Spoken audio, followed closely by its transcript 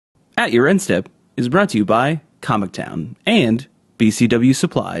At Your End Step is brought to you by Comic Town and BCW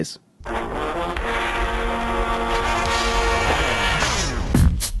Supplies.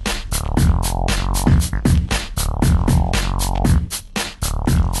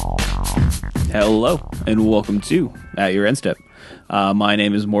 Hello, and welcome to At Your End Step. My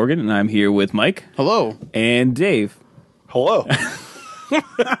name is Morgan, and I'm here with Mike. Hello. And Dave. Hello.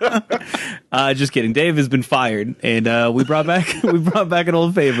 Just kidding. Dave has been fired, and we brought back an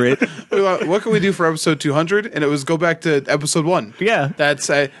old favorite. What can we do for episode 200? And it was go back to episode 1. Yeah, That's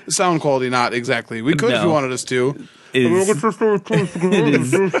sound quality, not exactly. We could if you No. wanted us to. It is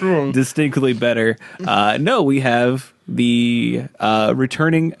distinctly better. No, we have the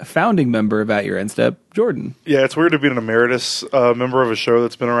returning founding member of At Your End Step, Jordan. Yeah, it's weird to be an emeritus member of a show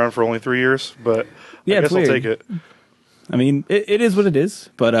that's been around for only 3 years, but Yeah, I it's guess I'll weird. take it. I mean, it is what it is,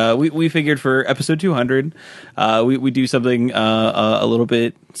 but we figured for episode 200, we do something a little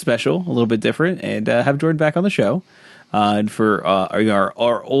bit special, a little bit different, and have Jordan back on the show. And for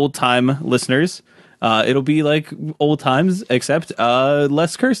our old time listeners, it'll be like old times, except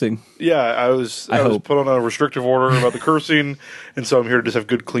less cursing. Yeah, I was hope. put on a restrictive order about the cursing, and so I'm here to just have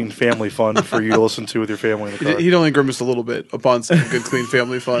good, clean family fun for you to listen to with your family in the car. He'd only grimaced a little bit upon saying good, clean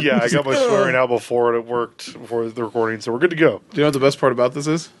family fun. Yeah, I got my swearing out before it worked before the recording, so we're good to go. Do you know what the best part about this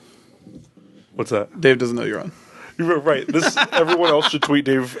is? What's that? Dave doesn't know you're on. You're right. Everyone else should tweet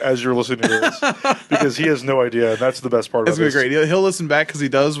Dave as you're listening to this because he has no idea, and that's the best part It's about gonna be this. great. He'll listen back because he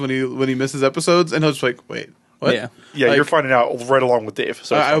does when he misses episodes, and he'll just be like, wait, what? Yeah. Yeah, Like, you're finding out right along with Dave.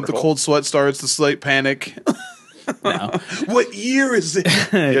 So it's I hope the wonderful. cold sweat starts, the slight panic. No. What year is it?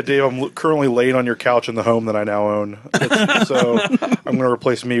 Yeah, Dave, I'm currently laying on your couch in the home that I now own. So I'm going to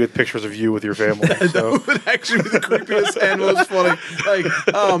replace me with pictures of you with your family. So That would actually be the creepiest and most funny. Like,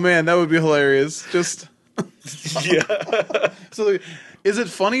 oh man, that would be hilarious. Just yeah, so, like, is it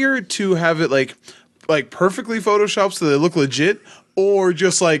funnier to have it like perfectly photoshopped so they look legit, or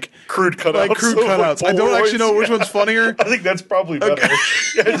just like crude cutouts. like crude of, cutouts? I don't actually know which yeah. one's funnier. I think that's probably better.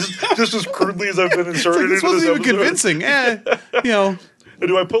 Yeah, just as crudely as I've been It's inserted like, this into wasn't this even episode. convincing. You know. And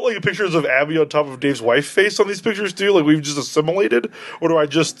do I put like pictures of Abby on top of Dave's wife face on these pictures too? Like we've just assimilated, or do I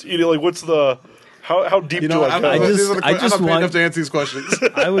just like what's the how deep You know, do I I'm, go? I just I'm not paid want- enough to answer these questions.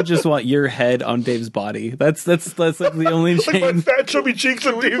 I would just want your head on Dave's body. That's like the only like my change. fat chubby cheeks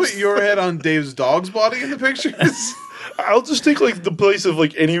on Can we Dave's. put your head on Dave's dog's body in the pictures? I'll just take like the place of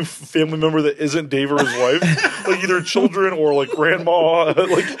like any family member that isn't Dave or his wife, like either children or like grandma, like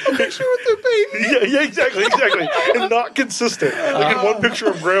Picture with the baby. yeah, exactly, and not consistent. Like in one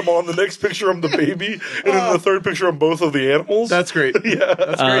picture I'm grandma, in the next picture I'm the baby, and in the third picture I'm both of the animals. That's great. Yeah,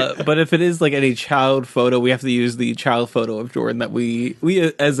 that's great. But if it is like any child photo, we have to use the child photo of Jordan that we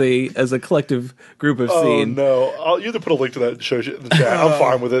as a collective group have oh seen. no! I'll either put a link to that and show you in the chat. I'm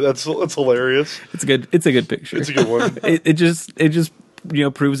fine with it. That's hilarious. It's good. It's a good picture. It's a good one. It just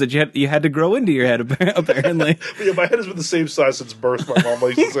proves that you had to grow into your head apparently. But yeah, my head has been the same size since birth. My mom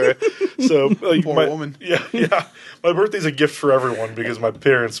likes to say. So like, Poor my, woman. Yeah. My birthday's a gift for everyone because my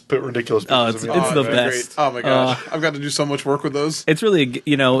parents put ridiculous Oh, pictures it's- of me. it's the man, best. great. Oh my gosh, I've got to do so much work with those. It's really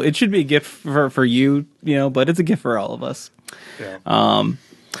it should be a gift for you, but it's a gift for all of us. Yeah.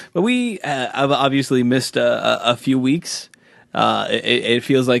 But we have obviously missed a few weeks. It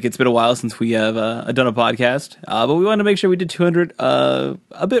feels like it's been a while since we have done a podcast, but we wanted to make sure we did 200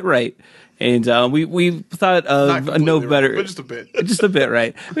 a bit right, and we thought Not of no completely better, right, but just a bit. just a bit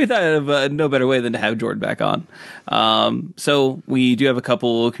right. We thought of no better way than to have Jordan back on. So we do have a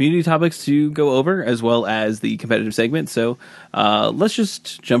couple community topics to go over, as well as the competitive segment. So let's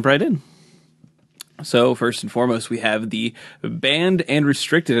just jump right in. So first and foremost, we have the banned and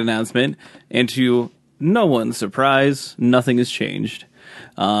restricted announcement, and to no one's surprise, nothing has changed,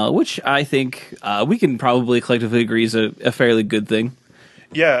 which I think we can probably collectively agree is a fairly good thing.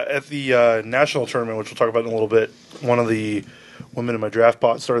 Yeah, at the national tournament, which we'll talk about in a little bit, one of the women in my draft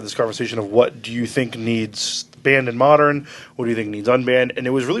bot started this conversation of what do you think needs banned in Modern, what do you think needs unbanned, and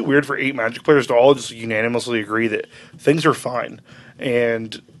it was really weird for 8 Magic players to all just unanimously agree that things are fine.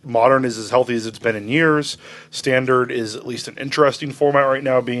 And Modern is as healthy as it's been in years. Standard is at least an interesting format right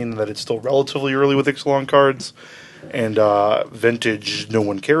now, being that it's still relatively early with Ixalan cards. And Vintage, no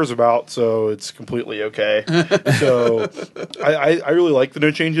one cares about, so it's completely okay. So I really like the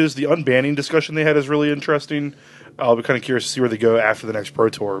no changes. The unbanning discussion they had is really interesting. I'll be kind of curious to see where they go after the next Pro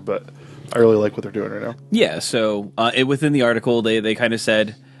Tour, but I really like what they're doing right now. Yeah, so within the article, they kind of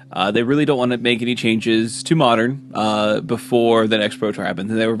said they really don't want to make any changes to Modern before the next Pro Tour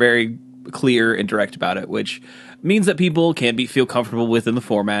happens. And they were very clear and direct about it, which means that people can feel comfortable within the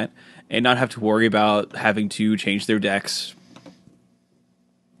format and not have to worry about having to change their decks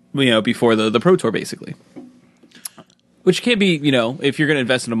before the Pro Tour, basically. Which can be, if you're going to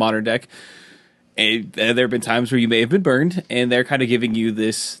invest in a modern deck, and there have been times where you may have been burned, and they're kind of giving you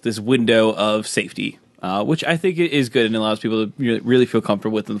this window of safety, which I think is good and allows people to really feel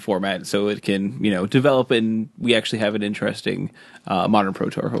comfortable within the format, so it can, develop, and we actually have an interesting modern Pro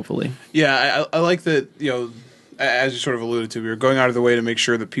Tour, hopefully. Yeah, I like that, as you sort of alluded to, we were going out of the way to make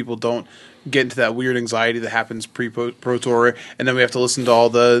sure that people don't get into that weird anxiety that happens pre-Pro Tour, and then we have to listen to all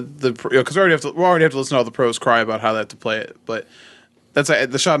the because we already have to listen to all the pros cry about how they have to play it, but that's the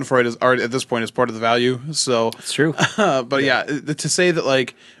Schadenfreude is already at this point is part of the value. So it's true. But yeah, to say that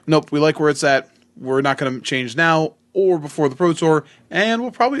like, nope, we like where it's at, we're not going to change now or before the Pro Tour, and we'll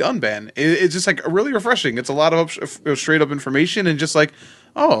probably unban. It's just like really refreshing. It's a lot of straight up information and just like,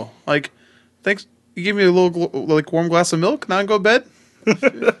 oh, like thanks, you gave me a little like warm glass of milk. Now I can go to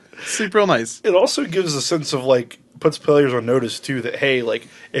bed. Sleep real nice. It also gives a sense of like puts players on notice too that hey, like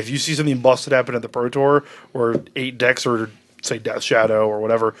if you see something busted happen at the Pro Tour or 8 decks or say Death Shadow or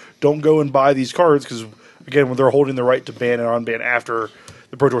whatever, don't go and buy these cards because again, when they're holding the right to ban and unban after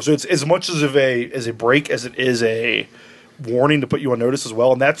the Pro Tour, so it's as much as a break as it is a warning to put you on notice as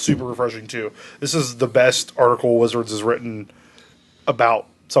well, and that's super refreshing too. This is the best article Wizards has written about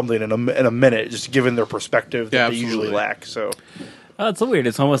something in a minute, just given their perspective that they usually lack. So. It's so weird.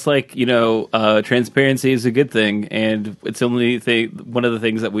 It's almost like, transparency is a good thing, and it's only one of the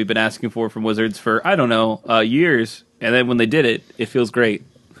things that we've been asking for from Wizards for, I don't know, years. And then when they did it, it feels great.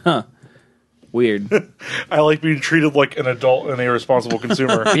 Huh. Weird. I like being treated like an adult and a responsible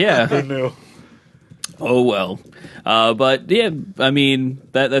consumer. Yeah. Who knew? Oh, well. But, yeah, I mean,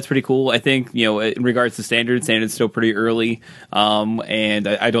 that's pretty cool. I think, in regards to Standard's still pretty early. And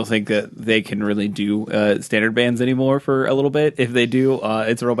I don't think that they can really do Standard bans anymore for a little bit. If they do,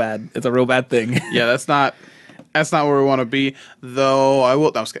 it's real bad. It's a real bad thing. Yeah, that's not where we want to be, though. I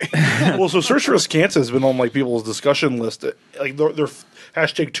will. No, I'm just kidding. Well, so Search for Askance has been on like people's discussion list, like their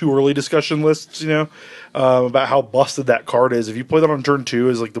hashtag too early discussion lists, about how busted that card is. If you play that on turn 2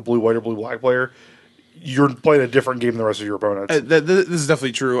 as like the blue white or blue black player, you're playing a different game than the rest of your opponents. This is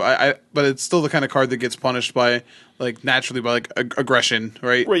definitely true. But it's still the kind of card that gets punished by like naturally by like aggression,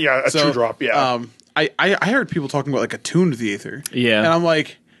 right? Well, yeah, a 2-drop. Yeah. I heard people talking about like attuned the Aether. Yeah, and I'm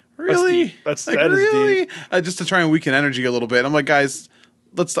like, really? That's like, that really? Is deep. Just to try and weaken energy a little bit. I'm like, guys,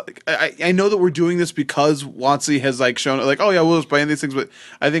 let's. I know that we're doing this because WotC has like shown like, oh yeah, we'll just play these things, but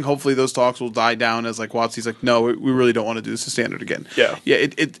I think hopefully those talks will die down as like WotC's like, no, we really don't want to do this to Standard again. Yeah.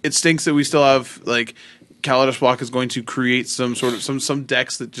 It stinks that we still have like Kaladesh Block is going to create some sort of some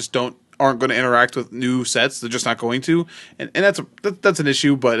decks that just aren't going to interact with new sets. They're just not going to, and that's an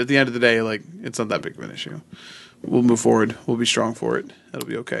issue. But at the end of the day, like it's not that big of an issue. We'll move forward. We'll be strong for it. It'll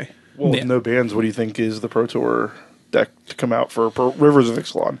be okay. Well, with no bans, what do you think is the Pro Tour deck to come out for Rivers of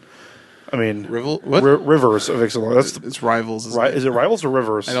Ixalan? I mean, Rivers of Ixalan. It's Rivals. Is it Rivals or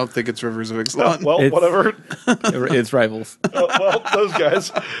Rivers? I don't think it's Rivers of Ixalan. Well, whatever. It's Rivals. Well, those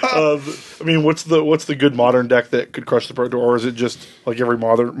guys. I mean, what's the good modern deck that could crush the Pro Tour, or is it just like every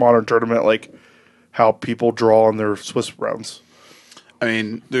modern tournament, like how people draw on their Swiss rounds? I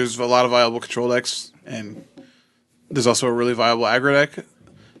mean, there's a lot of viable control decks, and there's also a really viable aggro deck.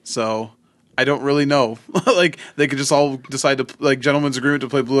 So I don't really know. Like they could just all decide to like gentleman's agreement to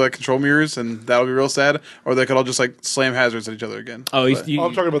play blue white control mirrors, and that'll be real sad. Or they could all just like slam hazards at each other again. Oh, I'm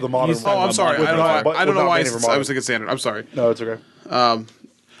talking about the modern. I'm sorry. I don't know why I was thinking Standard. I'm sorry. No, it's okay. I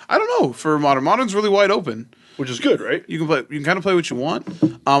don't know for modern. Modern's really wide open, which is good, right? You can play. You can kind of play what you want.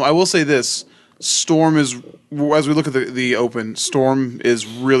 I will say this: Storm is, as we look at the open, Storm is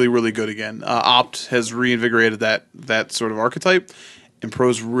really, really good again. Opt has reinvigorated that sort of archetype, and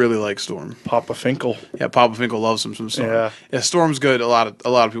pros really like Storm. Papa Finkel. Yeah, Papa Finkel loves some Storm. Yeah, Storm's good. A lot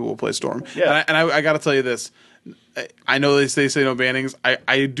of people will play Storm. Yeah, and I got to tell you this. I know they say no bannings.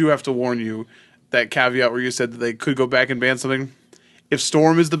 I do have to warn you that caveat where you said that they could go back and ban something. If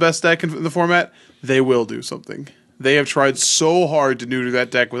Storm is the best deck in the format, they will do something. They have tried so hard to neuter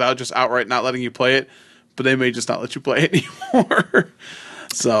that deck without just outright not letting you play it, but they may just not let you play it anymore.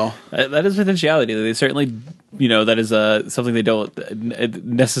 So that is potentiality. They certainly, that is something they don't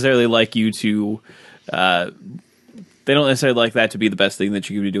necessarily like you to. They don't necessarily like that to be the best thing that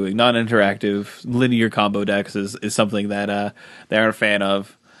you could be doing. Non-interactive linear combo decks is something that they aren't a fan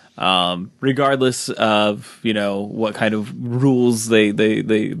of. Regardless of what kind of rules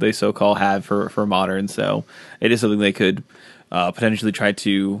they so-called have for modern, so it is something they could potentially try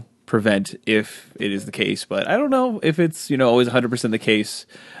to prevent if it is the case. But I don't know if it's always 100% the case.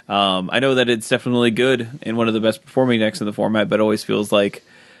 I know that it's definitely good and one of the best performing decks in the format, but it always feels like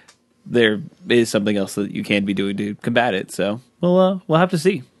there is something else that you can be doing to combat it. So we'll have to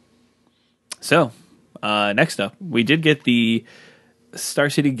see. So, next up, we did get the Star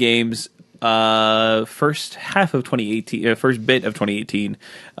City Games first half of 2018, first bit of 2018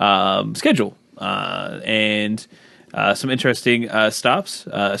 schedule, and some interesting stops,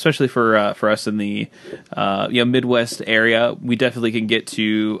 especially for us in the Midwest area. We definitely can get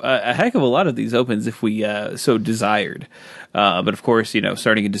to a heck of a lot of these opens if we so desired. But of course,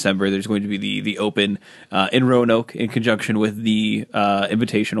 starting in December, there's going to be the Open in Roanoke in conjunction with the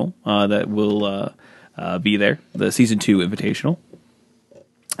Invitational that will be there, the Season 2 Invitational.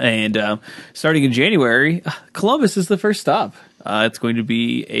 And starting in January, Columbus is the first stop. It's going to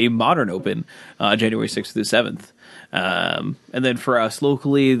be a Modern Open, January 6th through 7th. And then for us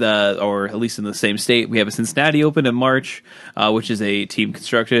locally, or at least in the same state, we have a Cincinnati Open in March, which is a team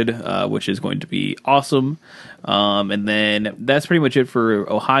constructed, which is going to be awesome. And then that's pretty much it for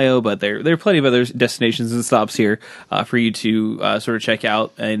Ohio, but there are plenty of other destinations and stops here for you to sort of check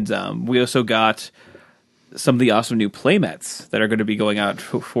out. And we also got some of the awesome new playmats that are going to be going out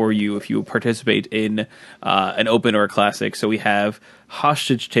for you if you participate in an Open or a Classic. So we have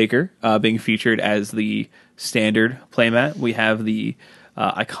Hostage Taker being featured as the standard playmat. We have the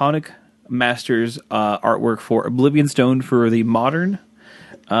iconic Masters artwork for Oblivion Stone for the modern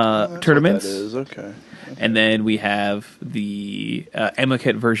tournaments. That is okay. And then we have the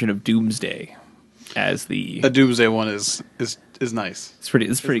Amoket version of Doomsday as the Doomsday one is nice. It's pretty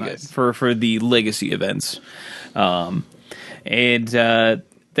good nice. for the legacy events. And there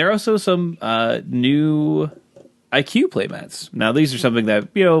are also some new IQ playmats. Now, these are something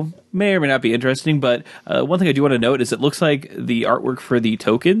that may or may not be interesting, but one thing I do want to note is it looks like the artwork for the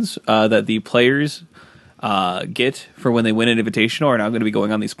tokens that the players get for when they win an invitational are now going to be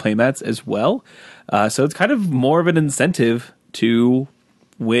going on these playmats as well. So it's kind of more of an incentive to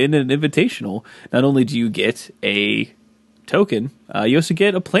win an invitational. Not only do you get a token, you also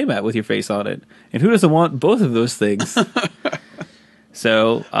get a playmat with your face on it. And who doesn't want both of those things?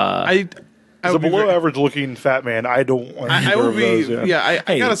 So as a below average looking fat man, I don't want I either would of be. those.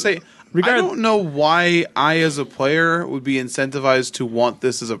 I gotta say, I don't know why I, as a player, would be incentivized to want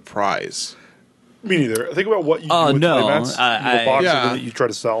this as a prize. Me neither. Think about what you do with no. playmats, the boxes that you try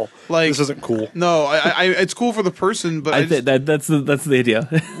to sell. Like, this isn't cool. No, it's cool for the person, but that's the idea.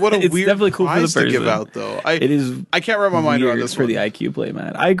 What a it's weird definitely cool for the prize person to give out, though. It is. I can't wrap my mind around this for one. the IQ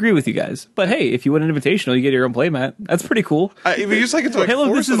playmat. I agree with you guys, but hey, if you win an invitational, you get your own playmat. That's pretty cool. You just like it to like Hey, look,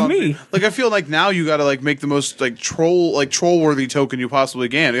 force this it is on me. Like I feel like now you got to like make the most troll worthy token you possibly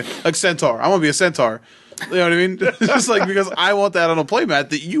can. Like Centaur, I want to be a Centaur. You know what I mean? Just like because I want that on a playmat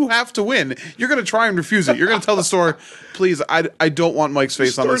that you have to win. You're going to try and refuse it. You're going to tell the store, please, I don't want Mike's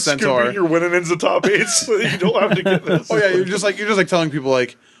face on the Centaur. You're winning into top 8 so that you don't have to get this. Oh yeah, you're just like telling people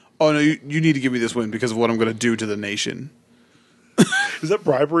like, oh no, you need to give me this win because of what I'm going to do to the nation. Is that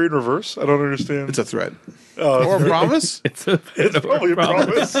bribery in reverse? I don't understand. It's a threat or a promise. It's probably a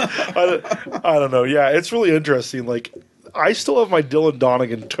promise. I don't know. Yeah, it's really interesting. Like, I still have my Dylan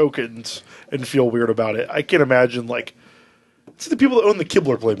Donegan tokens and feel weird about it. I can't imagine it's the people that own the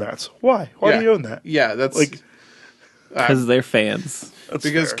Kibler playmats. Why? Why do you own that? Yeah, that's because they're fans.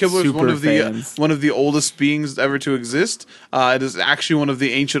 because fair. Kibler's one of the oldest beings ever to exist. It is actually one of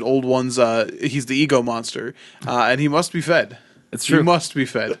the ancient old ones. He's the ego monster, and he must be fed. It's true. He must be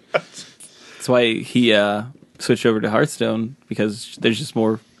fed. That's why he switched over to Hearthstone, because there's just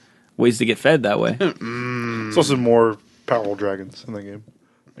more ways to get fed that way. It's also more powerful dragons in the game.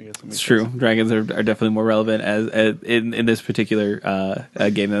 I guess It's true. Dragons are definitely more relevant as in this particular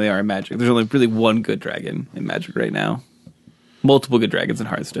game than they are in Magic. There's only really one good dragon in Magic right now. Multiple good dragons in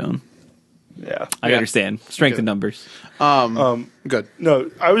Hearthstone. Yeah. I understand. Strength in numbers. Good.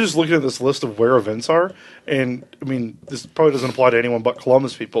 No, I was just looking at this list of where events are, and I mean, this probably doesn't apply to anyone but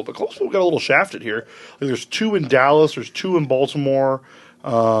Columbus people, but Columbus people got a little shafted here. Like, there's 2 in Dallas, there's 2 in Baltimore,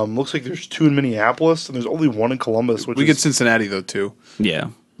 looks like there's 2 in Minneapolis, and there's only 1 in Columbus. We get Cincinnati though too. Yeah.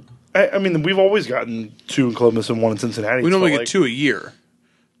 I mean, we've always gotten 2 in Columbus and 1 in Cincinnati. We normally so, get 2 a year.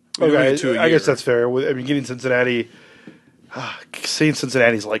 We normally Okay, get 2 a I year. guess that's fair. I mean, getting Cincinnati, saying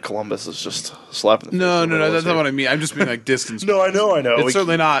Cincinnati's like Columbus is just a slap in the face. No, Nobody that's wants not it. what I mean. I'm just being like distance. No, I know. It's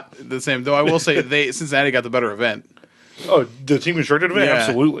certainly not the same. Though I will say Cincinnati got the better event. Oh, the team constructed event, Yeah.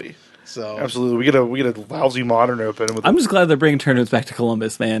 absolutely. So Absolutely, we get a lousy modern open. With I'm just glad they're bringing tournaments back to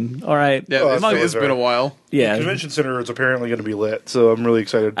Columbus, man. All right. yeah, Oh, it's that's been a while. Yeah. Convention Center is apparently going to be lit, so I'm really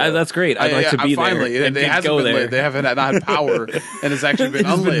excited. That's great. I'd like to be finally, there. They hasn't go been there. lit. They haven't not had power, and it's actually been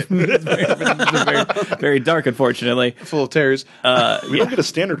unlit, very, very dark, unfortunately. full of tears. we don't get a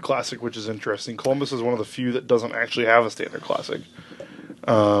standard classic, which is interesting. Columbus is one of the few that doesn't actually have a standard classic.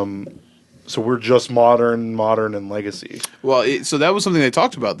 So we're just modern, and legacy. Well, so that was something they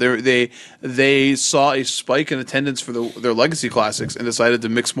talked about. They saw a spike in attendance for their legacy classics and decided to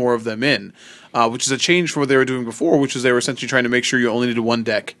mix more of them in, which is a change from what they were doing before, which is they were essentially trying to make sure you only needed one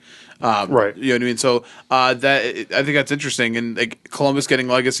deck. Right. You know what I mean? So that I think that's interesting. And like Columbus getting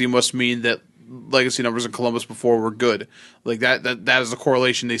legacy must mean that legacy numbers in Columbus before were good. Like that is the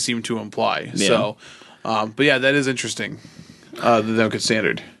correlation they seem to imply. Yeah. So, but yeah, that is interesting. The Duncan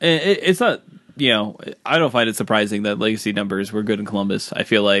standard. It's not, I don't find it surprising that legacy numbers were good in Columbus. I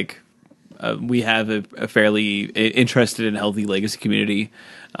feel like we have a fairly interested and healthy legacy community,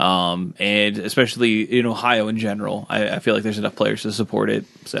 and especially in Ohio in general. I feel like there's enough players to support it.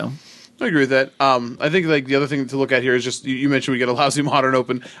 So I agree with that. I think like the other thing to look at here is just you mentioned we get a lousy modern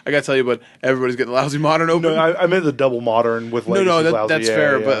open. I gotta tell you, but everybody's getting a lousy modern open. No, I meant the double modern with legacy. That's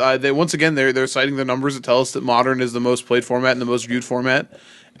fair. Yeah. But they once again they're citing the numbers that tell us that modern is the most played format and the most viewed format.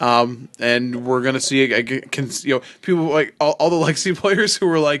 And we're gonna see people like all the legacy players who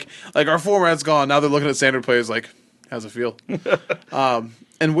were like our format's gone. Now they're looking at standard players like, how's it feel?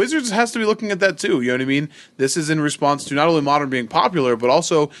 And Wizards has to be looking at that too. You know what I mean? This is in response to not only modern being popular, but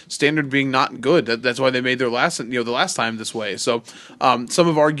also standard being not good. That's why they made their the last time this way. So some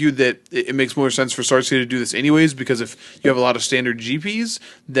have argued that it makes more sense for Star City to do this anyways, because if you have a lot of standard GPs,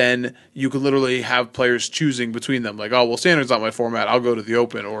 then you can literally have players choosing between them. Like, oh well, standard's not my format. I'll go to the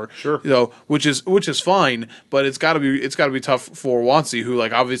open, or sure, which is fine. But it's got to be tough for Wansi, who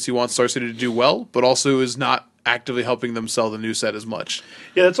like obviously wants Star City to do well, but also is not actively helping them sell the new set as much.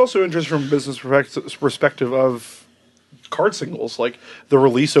 Yeah, it's also interesting from a business perspective of card singles. Like the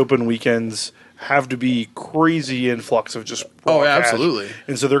release open weekends have to be crazy influx of just cash. Absolutely.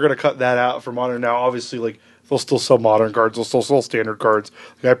 And so they're going to cut that out for modern. Now, obviously, like they'll still sell modern cards, they'll still sell standard cards.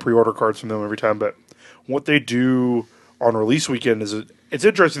 Like, I pre-order cards from them every time, but what they do on release weekend is it's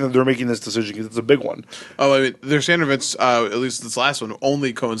interesting that they're making this decision because it's a big one. Oh, I mean, their standard events, at least this last one,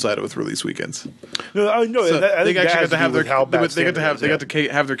 only coincided with release weekends. No, I know. So I they think actually got to have their they got to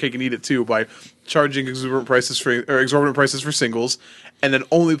have their cake and eat it too by charging exorbitant prices for singles, and then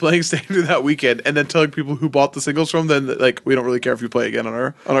only playing standard that weekend, and then telling people who bought the singles from them that like we don't really care if you play again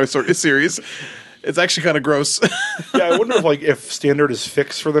on our series. It's actually kind of gross. Yeah, I wonder if standard is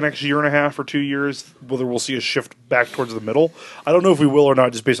fixed for the next year and a half or 2 years, whether we'll see a shift back towards the middle. I don't know if we will or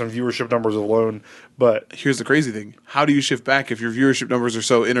not, just based on viewership numbers alone. But here's the crazy thing: how do you shift back if your viewership numbers are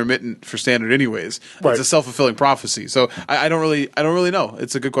so intermittent for standard, anyways? Right. It's a self-fulfilling prophecy. So I don't really know.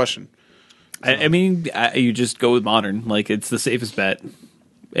 It's a good question. So. I mean, you just go with modern. Like it's the safest bet,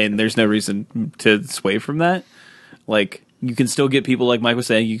 and there's no reason to sway from that. Like. You can still get people, like Mike was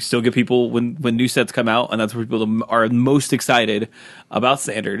saying, you can still get people when new sets come out, and that's where people are most excited about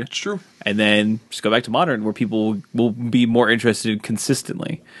standard. It's true. And then just go back to modern, where people will be more interested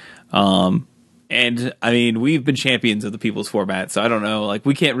consistently. And I mean, we've been champions of the people's format, so I don't know. Like,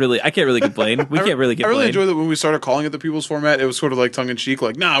 I can't really complain. We can't really complain. I really enjoyed that when we started calling it the people's format. It was sort of like tongue in cheek,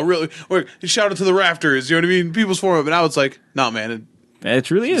 like, nah, really, or shout it to the rafters. You know what I mean? People's format. But now it's like, nah, man, it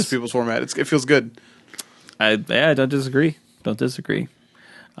truly is people's format. It feels good. I don't disagree. That's pretty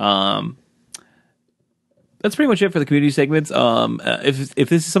much it for the community segments. If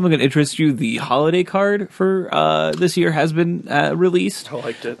this is something that interests you, the holiday card for this year has been released. I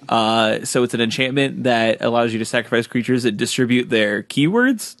liked it. So it's an enchantment that allows you to sacrifice creatures that distribute their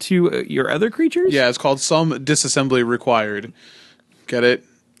keywords to your other creatures. Yeah, it's called Some Disassembly Required. Get it?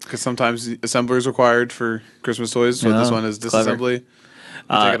 Because sometimes the assembler is required for Christmas toys, so this one is disassembly.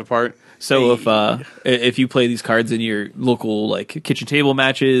 Take it apart. So if you play these cards in your local like kitchen table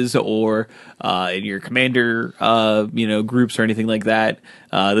matches or in your commander groups or anything like that,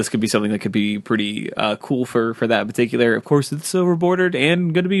 this could be something that could be pretty cool for that particular. Of course, it's silver bordered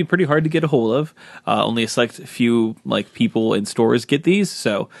and going to be pretty hard to get a hold of. Only a select few like people in stores get these,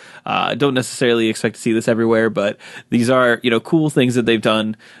 so don't necessarily expect to see this everywhere. But these are cool things that they've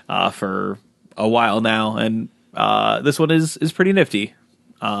done for a while now, and this one is pretty nifty.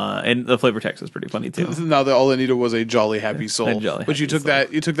 And the flavor text is pretty funny too. Now all they needed was a jolly happy soul. But you took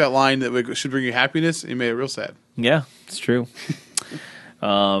that line that should bring you happiness and you made it real sad. Yeah, it's true.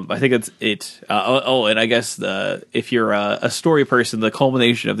 I think that's it. And I guess if you're a story person, the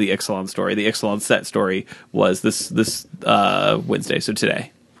culmination of the Ixalan story, the Ixalan set story, was this Wednesday. So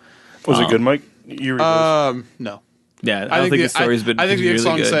today. Was it good, Mike? You read no. Yeah, I don't think the story's been. I think the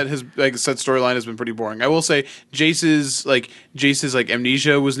Ixalan set storyline has been pretty boring. I will say Jace's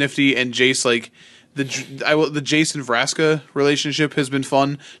amnesia was nifty, and Jace the Jace and Vraska relationship has been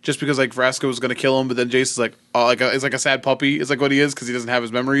fun. Just because Vraska was going to kill him, but then Jace is it's like a sad puppy. It's like what he is because he doesn't have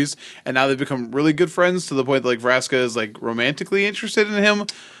his memories, and now they've become really good friends to the point that Vraska is romantically interested in him,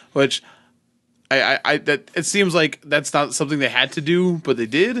 which I that it seems like that's not something they had to do, but they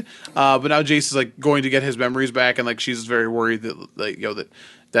did. But now Jace is like going to get his memories back, and like she's very worried that like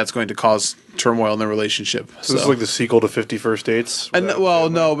that's going to cause turmoil in their relationship. So this is like the sequel to 50 First Dates. And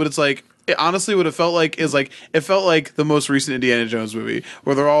no, but it's like honestly, what it felt like is like it felt like the most recent Indiana Jones movie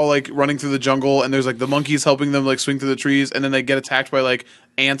where they're all like running through the jungle, and there's like the monkeys helping them like swing through the trees, and then they get attacked by like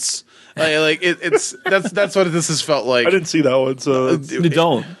ants. It's that's what this has felt like. I didn't see that one, so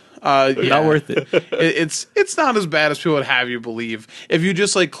Don't. Not worth it. It's not as bad as people would have you believe. If you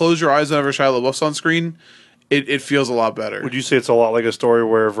just like close your eyes whenever Shia LaBeouf's on screen, it feels a lot better. would you say it's a lot like a story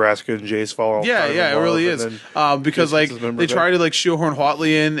where Vraska and Jace fall? Yeah, it really is. Because like they try to like shoehorn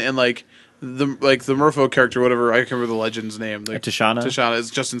Huatley in, and like the Merfolk character, whatever, I can't remember the legend's name. Like, Tashana is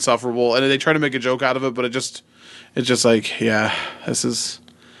just insufferable, and they try to make a joke out of it, but it's just like, yeah, it's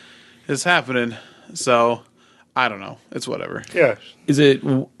happening. So I don't know. It's whatever. Yeah. Is it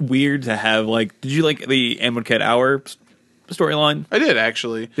weird to have like? Did you like the Amonkhet Hour storyline? I did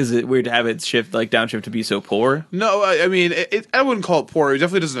actually. Is it weird to have it downshift to be so poor? No, I mean, I wouldn't call it poor. It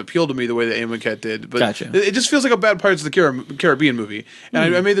definitely doesn't appeal to me the way that Amonkhet did. But Gotcha. it just feels like a bad Pirates of the Caribbean movie.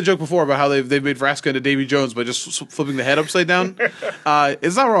 And I made the joke before about how they've made Vraska into Davy Jones by just flipping the head upside down.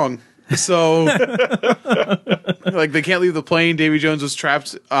 It's not wrong. So, like, they can't leave the plane. Davy Jones was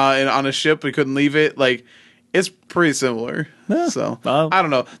trapped on a ship. He couldn't leave it. Like, it's pretty similar. Yeah. So, I don't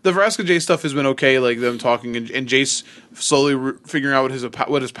know. The Vraska Jace stuff has been okay. Like, them talking and Jace slowly figuring out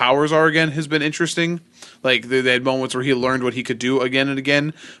what his powers are again has been interesting. Like, they had moments where he learned what he could do again and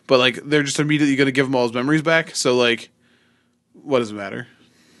again. But, like, they're just immediately going to give him all his memories back. So, like, what does it matter?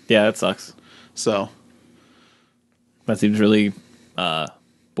 Yeah, that sucks. So, That seems really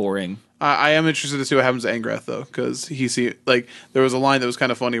boring. I am interested to see what happens to Angrath though, because there was a line that was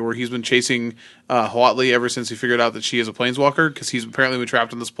kind of funny where he's been chasing Huatley ever since he figured out that she is a planeswalker, because he's apparently been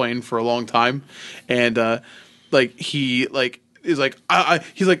trapped on this plane for a long time, and he's yelling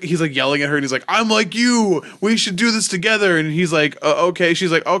at her, and he's like, "I'm like you. We should do this together." And he's like, "Okay."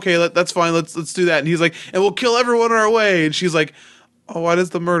 She's like, "Okay, that's fine. Let's do that." And he's like, "And we'll kill everyone on our way." And she's like, "Oh, why does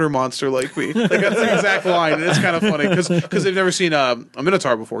the murder monster like me?" Like, that's the exact line, and it's kind of funny because they've never seen a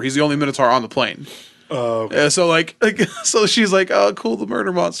Minotaur before. He's the only Minotaur on the plane. Oh, okay. So she's like, "Oh, cool! The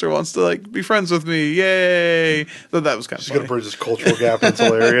murder monster wants to like be friends with me, yay!" So that was kind of She's gonna bridge this cultural gap. It's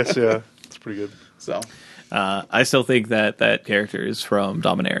hilarious. Yeah, it's pretty good. So I still think that character is from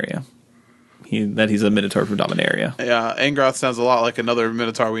Dominaria. He's a Minotaur from Dominaria. yeah, Angrath sounds a lot like another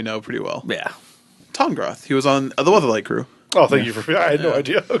Minotaur we know pretty well. Yeah. Tongrath. He was on the Weatherlight crew. Oh, thank you for. I had no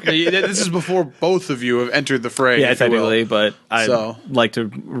idea. Okay. This is before both of you have entered the fray. Yeah, if you will. technically, but I So- like to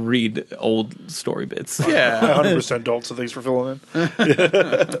read old story bits. I Yeah. 100% don't. So thanks for filling in.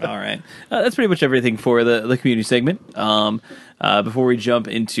 All right. That's pretty much everything for the community segment. Before we jump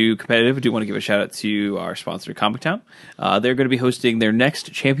into competitive, I do want to give a shout out to our sponsor, Comic Town. They're going to be hosting their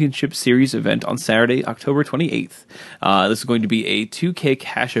next Championship Series event on Saturday, October 28th. This is going to be a 2K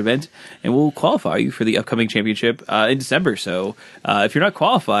cash event, and will qualify you for the upcoming championship in December. So if you're not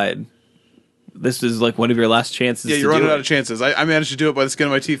qualified, this is like one of your last chances. Yeah, to you're do running it. out of chances. I managed to do it by the skin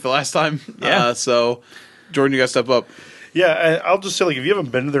of my teeth the last time. Yeah. So, Jordan, you got to step up. Yeah, and I'll just say, like, if you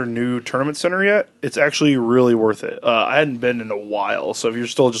haven't been to their new tournament center yet, it's actually really worth it. I hadn't been in a while, so if you're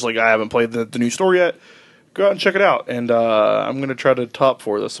still just like, I haven't played the new store yet, go out and check it out. And I'm going to try to top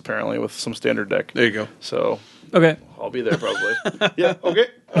 4 this, apparently, with some standard deck. There you go. So Okay. I'll be there probably. Yeah, okay.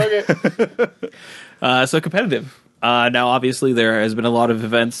 So competitive. Now, obviously, there has been a lot of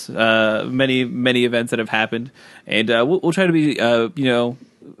events, many events that have happened, and we'll try to be,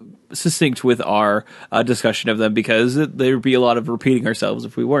 succinct with our discussion of them, because there'd be a lot of repeating ourselves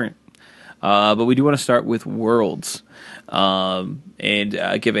if we weren't. But we do want to start with Worlds, and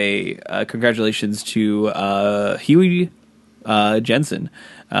give a congratulations to Huey Jensen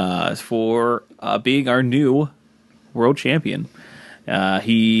for being our new world champion.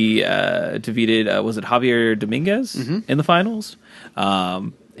 He defeated was it Javier Dominguez in the finals,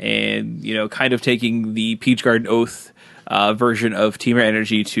 and kind of taking the Peach Garden Oath version of Team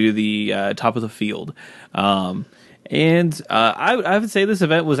Energy to the top of the field. And I would say this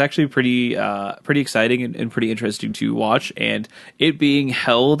event was actually pretty exciting and pretty interesting to watch. And it being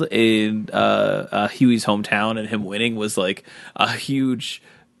held in Huey's hometown and him winning was like a huge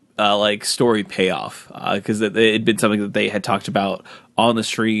story payoff, because it had been something that they had talked about on the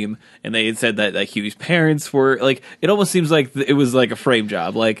stream, and they had said that like Huey's parents were like, it almost seems like it was like a frame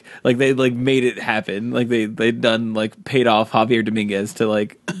job, like they like made it happen, like they'd done like paid off Javier Dominguez to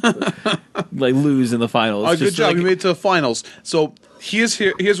like lose in the finals. Good job, like, you made it to the finals. So Here's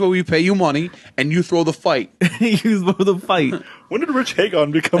where we pay you money, and you throw the fight. You throw the fight. When did Rich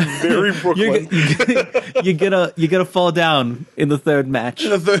Hagon become very Brooklyn? You gotta fall down in the third match.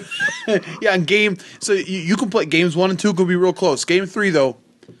 Yeah, in game. So you can play games 1 and 2 could be real close. Game 3 though,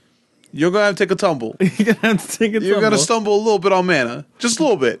 you're gonna have to take a tumble. You're gonna have to take a You're gonna stumble a little bit on mana, just a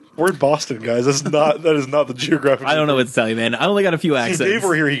little bit. We're in Boston, guys. That is not the geographic. I don't know what to tell you, man. I only got a few If accents. Dave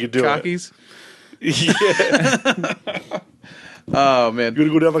were here, he could do Cockies. it. Yeah, Oh man. you gotta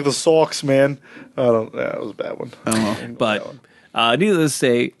go down like the Sox, man. I don't. That was a bad one. But needless to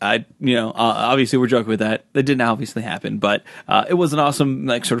say, obviously we're joking with that. That didn't obviously happen, but it was an awesome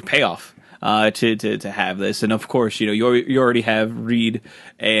sort of payoff to have this. And of course, you already have Reed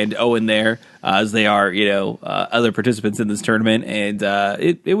and Owen there as they are other participants in this tournament, and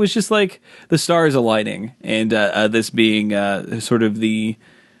it was just like the stars aligning, and this being sort of the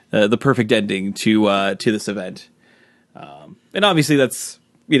perfect ending to this event. And obviously that's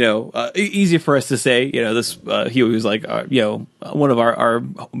easy for us to say. This he was like one of our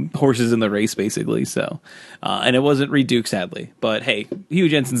horses in the race, basically. So, and it wasn't Reed Duke, sadly. But hey, Hugh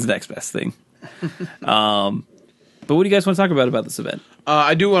Jensen's the next best thing. But what do you guys want to talk about this event?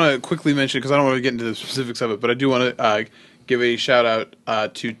 I do want to quickly mention, because I don't want to get into the specifics of it, but I do want to give a shout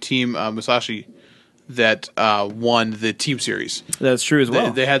out to Team Musashi that won the team series. That's true as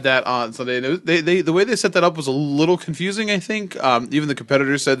well. They had that on Sunday. They the way they set that up was a little confusing, I think. Even the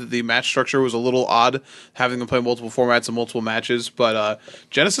competitors said that the match structure was a little odd, having them play multiple formats and multiple matches. But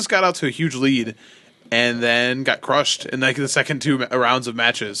Genesis got out to a huge lead and then got crushed in the second 2 rounds of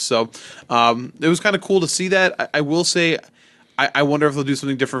matches. So it was kind of cool to see that. I will say, I wonder if they'll do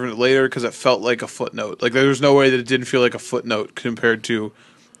something different later, because it felt like a footnote. Like there's no way that it didn't feel like a footnote compared to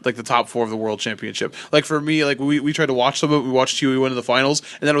the top 4 of the world championship. For me, we tried to watch some of it. We watched Huey win in the finals,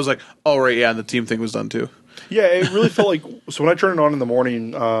 and then it was like, oh right, yeah, and the team thing was done too. Yeah, it really felt like. So when I turned it on in the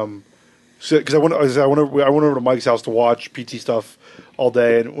morning, because I went over to Mike's house to watch PT stuff all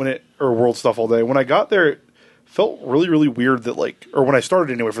day, and world stuff all day. When I got there, it felt really, really weird that or when I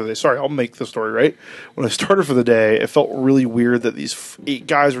started anyway for the day. Sorry, I'll make the story right. When I started for the day, it felt really weird that these 6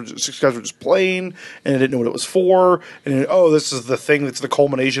 guys were just playing, and I didn't know what it was for. And this is the thing that's the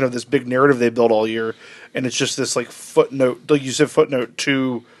culmination of this big narrative they built all year, and it's just this footnote, like you said, footnote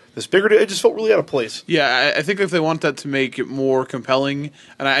to this bigger. It just felt really out of place. Yeah, I think if they want that to make it more compelling,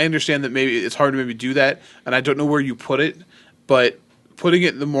 and I understand that maybe it's hard to maybe do that, and I don't know where you put it, but putting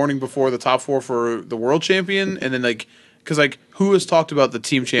it in the morning before the top 4 for the world champion, and then because who has talked about the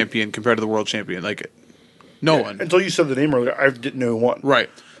team champion compared to the world champion? No one. Until you said the name earlier, I didn't know who won. Right.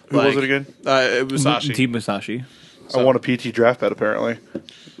 Who was it again? It was Musashi. Team Musashi. I won a PT draft bet, apparently.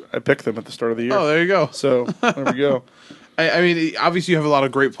 I picked them at the start of the year. Oh, there you go. So there we go. I mean, obviously you have a lot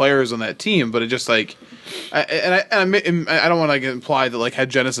of great players on that team, but it just I don't want to imply that had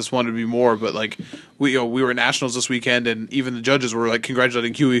Genesis wanted to be more, but we were at nationals this weekend, and even the judges were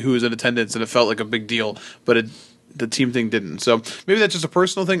congratulating Huey, who was in attendance, and it felt like a big deal, but the team thing didn't. So maybe that's just a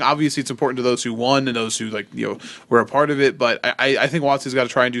personal thing. Obviously, it's important to those who won and those who were a part of it. But I think Watsy's got to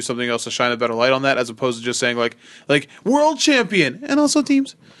try and do something else to shine a better light on that, as opposed to just saying like world champion and also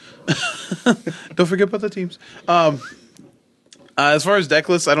teams. Don't forget about the teams. As far as deck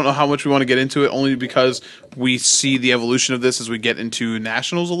lists, I don't know how much we want to get into it, only because we see the evolution of this as we get into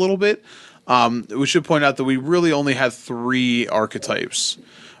nationals a little bit. We should point out that we really only had 3 archetypes.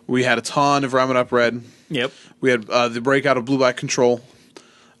 We had a ton of Ramanap Red. Yep. We had the breakout of Blue-Black Control.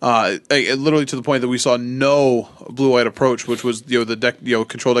 Literally to the point that we saw no blue-white approach, which was the deck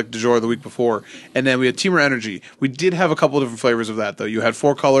control deck du jour the week before, and then we had Teamer Energy. We did have a couple of different flavors of that though. You had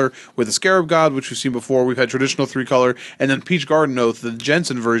 4-color with the Scarab God, which we've seen before. We've had traditional 3-color, and then Peach Garden Oath, the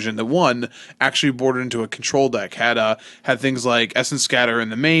Jensen version, the one actually bordered into a control deck. Had things like Essence Scatter in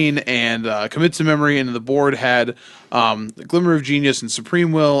the main and Commit to Memory, and the board had Glimmer of Genius and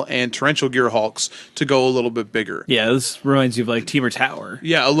Supreme Will and Torrential Gearhulks to go a little bit bigger. Yeah, this reminds you of Teamer Tower.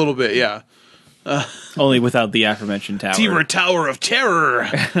 Yeah, a little bit, yeah. Only without the aforementioned tower. Teamer Tower of Terror.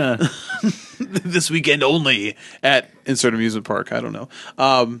 This weekend only at insert amusement park. I don't know.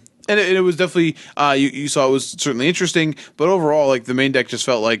 And it was definitely you saw it was certainly interesting, but overall, the main deck just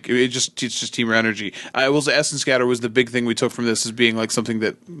felt like it's just Teamer Energy. I will say Essence Scatter was the big thing we took from this as being something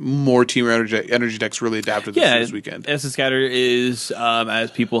that more Teamer Energy decks really adapted this weekend. Essence Scatter is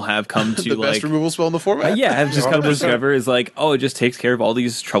as people have come to the best removal spell in the format. Have just come to discover is it just takes care of all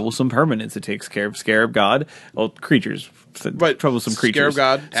these troublesome permanents. It takes care of Scarab God, creatures. Right, troublesome creatures.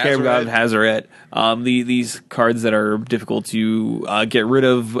 Scarab God, Hazoret. These cards that are difficult to get rid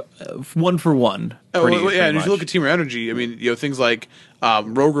of, 1 for 1. And if you look at Teamer Energy, I mean, things like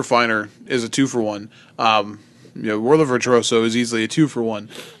Rogue Refiner is a 2 for 1. World of Virtuoso is easily a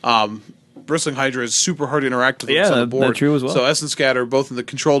 2-for-1. Bristling Hydra is super hard to interact with on the board. That's true as well. So Essence Scatter, both in the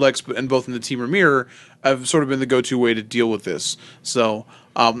control decks and both in the Temur Mirror, have sort of been the go-to way to deal with this. So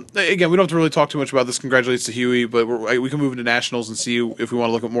again, we don't have to really talk too much about this. Congratulations to Huey, but we can move into Nationals and see if we want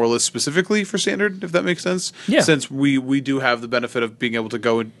to look at more lists specifically for Standard, if that makes sense. Yeah. Since we do have the benefit of being able to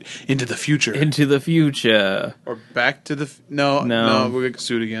go into the future. Into the future. Or back to the... No, we'll get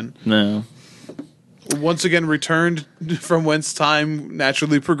sued again. No. Once again returned from whence time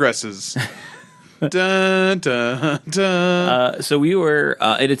naturally progresses. Dun, dun, dun. So we were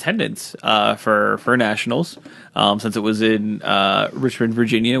in attendance for Nationals, since it was in Richmond,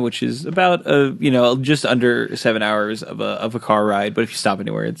 Virginia, which is about just under 7 hours of a car ride. But if you stop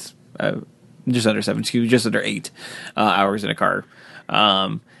anywhere, it's just under 7, just under 8 hours in a car.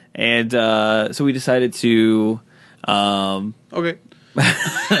 So we decided to Okay.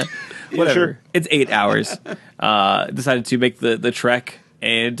 whatever. Sure. It's 8 hours. Decided to make the trek,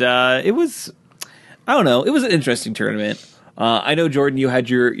 and it was, I don't know, it was an interesting tournament. I know, Jordan, you had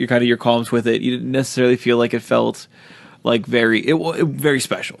your kind of your qualms with it. You didn't necessarily feel like it felt like very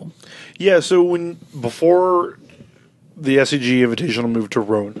special. Yeah, so before the SCG Invitational moved to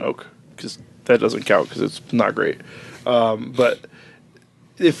Roanoke, because that doesn't count because it's not great, but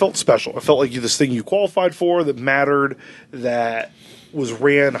it felt special. It felt like this thing you qualified for that mattered, that was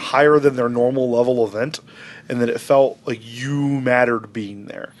ran higher than their normal level event, and that it felt like you mattered being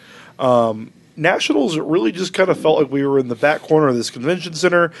there. Nationals, it really just kind of felt like we were in the back corner of this convention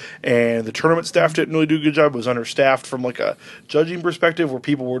center, and the tournament staff didn't really do a good job. It was understaffed from like a judging perspective, where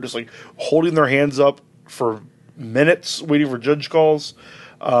people were just like holding their hands up for minutes waiting for judge calls.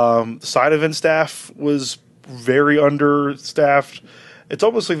 Side event staff was very understaffed. It's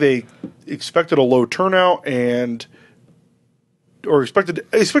almost like they expected a low turnout or expected.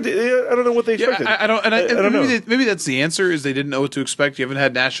 I don't know what they expected. I don't know. Maybe that's the answer, is they didn't know what to expect. You haven't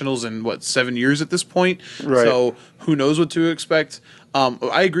had Nationals in 7 years at this point, Right. So who knows what to expect.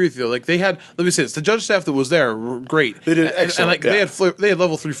 I agree with you. Like, they had, let me say this: the judge staff that was there were great. They did And excellent, like yeah. they had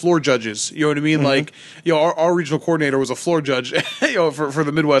level 3 floor judges. You know what I mean? Mm-hmm. Like, our regional coordinator was a floor judge. For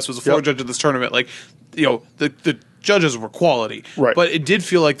the Midwest, was a floor Yep. judge of this tournament. Like, the judges were quality, Right. But it did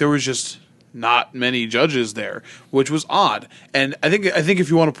feel like there was just not many judges there, which was odd. And I think if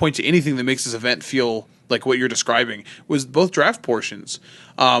you want to point to anything that makes this event feel like what you're describing, was both draft portions.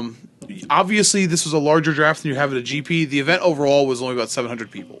 Obviously, this was a larger draft than you have at a GP. The event overall was only about 700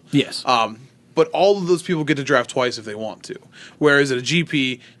 people. Yes. But all of those people get to draft twice if they want to. Whereas at a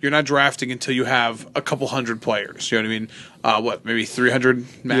GP, you're not drafting until you have a couple hundred players. You know what I mean? Maybe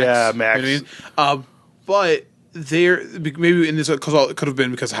 300 max? Yeah, max. You know what I mean? But maybe in this it could have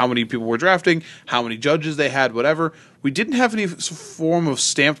been because of how many people were drafting, how many judges they had, whatever. We didn't have any form of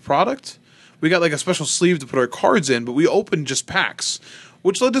stamped product. We got like a special sleeve to put our cards in, but we opened just packs,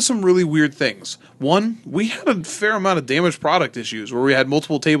 which led to some really weird things. One, we had a fair amount of damaged product issues where we had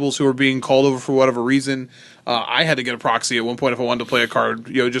multiple tables who were being called over for whatever reason. I had to get a proxy at one point if I wanted to play a card,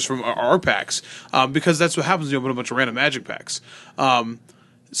 just from our packs, because that's what happens when you open a bunch of random Magic packs.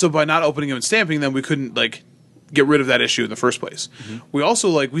 So by not opening them and stamping them, we couldn't get rid of that issue in the first place. Mm-hmm. We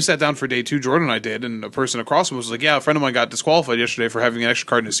also we sat down for day 2, Jordan and I did, and a person across from us was like, yeah, a friend of mine got disqualified yesterday for having an extra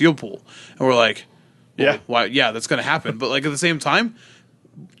card in a seal pool. And we're like, well, Yeah. why? Yeah, that's going to happen. But at the same time,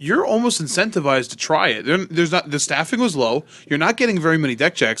 you're almost incentivized to try it. The staffing was low. You're not getting very many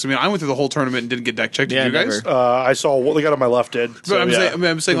deck checks. I mean, I went through the whole tournament and didn't get deck checked. Did Yeah, you guys? never. I saw what the guy on my left did. So, But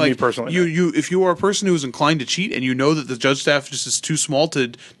I'm saying me personally, if you are a person who is inclined to cheat and you know that the judge staff just is too small to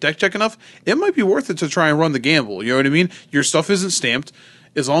deck check enough, it might be worth it to try and run the gamble. You know what I mean? Your stuff isn't stamped.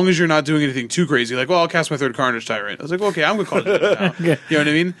 As long as you're not doing anything too crazy, like, well, I'll cast my 3rd Carnage Tyrant. I was like, okay, I'm going to call it now. You know what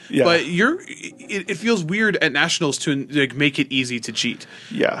I mean? Yeah. But it feels weird at Nationals to make it easy to cheat.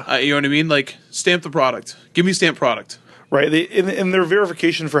 Yeah. You know what I mean? Like, stamp the product. Give me stamped product. Right. In their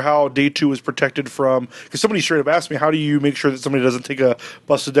verification for how day 2 was protected from, because somebody straight up asked me, how do you make sure that somebody doesn't take a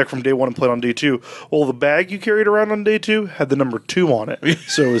busted deck from day 1 and play it on day 2? Well, the bag you carried around on day 2 had the number 2 on it,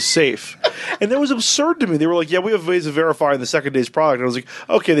 so it was safe. And that was absurd to me. They were like, yeah, we have ways of verifying the second day's product. And I was like,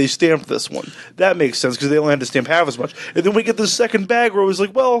 okay, they stamped this one. That makes sense because they only had to stamp half as much. And then we get the second bag where it was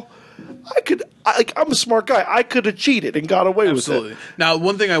like, well, I'm a smart guy. I could have cheated and got away Absolutely. with it. Now,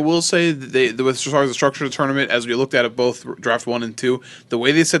 one thing I will say, that as far as the structure of the tournament, as we looked at it both draft 1 and 2, the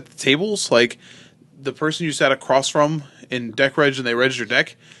way they set the tables, the person you sat across from in deck reg and they regged your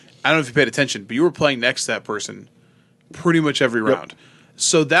deck, I don't know if you paid attention, but you were playing next to that person pretty much every round.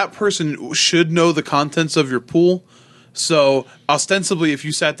 So that person should know the contents of your pool. So ostensibly, if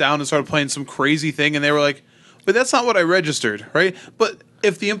you sat down and started playing some crazy thing and they were like, but that's not what I registered, right? But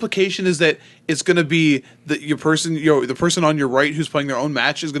if the implication is that it's going to be the person on your right who's playing their own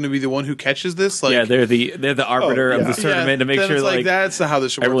match is going to be the one who catches this, like, yeah, they're the arbiter of this tournament to make then sure it's like that's how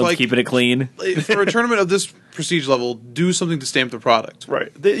this should work. everyone's Like, keeping it clean. for a tournament of this prestige level, do something to stamp the product.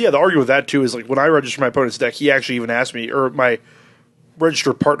 Right. The argument with that too is like when I registered my opponent's deck, he actually even asked me, or my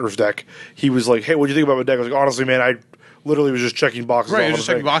registered partner's deck, he was like, "Hey, what do you think about my deck?" I was like, "Honestly, man, I literally was just checking boxes." Right, all you're the just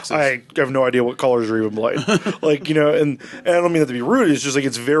checking thing. boxes. I have no idea what colors are even playing. Like, you know, and I don't mean that to be rude. It's just like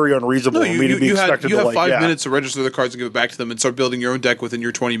it's very unreasonable No, for me to be expected you to have like 5 minutes to register the cards and give it back to them and start building your own deck within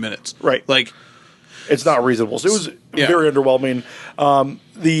your 20 minutes. Right. Like, It's not reasonable. So it was very underwhelming.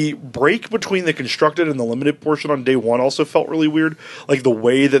 The break between the constructed and the limited portion on day one also felt really weird. Like the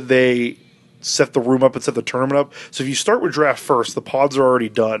way that they set the room up and set the tournament up. So if you start with draft first, the pods are already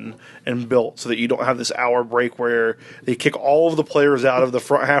done and built so that you don't have this hour break where they kick all of the players out of the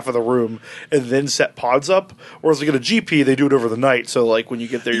front half of the room and then set pods up. Whereas like at a GP, they do it over the night. So like when you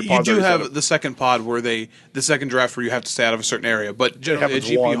get there, your you pods do already set have up. the second pod where the second draft where you have to stay out of a certain area, but generally a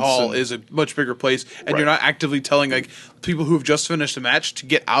happens GP once hall and- is a much bigger place, and Right. you're not actively telling like people who have just finished a match to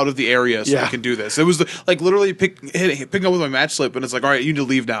get out of the area so Yeah. they can do this. It was like literally picking up with my match slip, and it's like, all right, you need to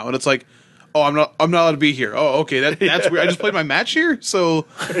leave now, and it's like, oh, I'm not allowed to be here. Oh, okay, that's weird. I just played my match here, so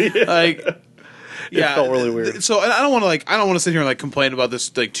like. Yeah, It felt really weird. So and I don't want to sit here and like complain about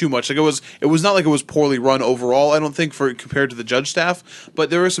this like too much. Like it was not like it was poorly run overall. I don't think for compared to the judge staff, but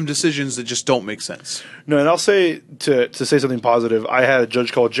there are some decisions that just don't make sense. No, and I'll say to say something positive. I had a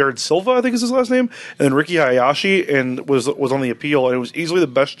judge called Jared Silva, I think is his last name, and then Ricky Hayashi, and was on the appeal, and it was easily the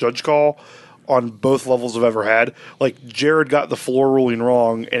best judge call on both levels I've ever had. Like Jared got the floor ruling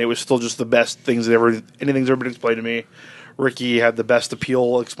wrong, and it was still just the best anything's ever been explained to me. Ricky had the best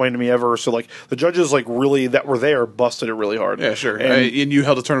appeal explained to me ever. So like the judges like really that were there busted it really hard. Yeah, sure. And And you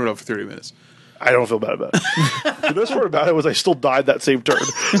held a tournament up for 30 minutes. I don't feel bad about it. The best part about it was I still died that same turn.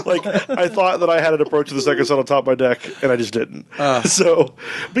 Like I thought that I had an approach to the second set on top of my deck, and I just didn't. So,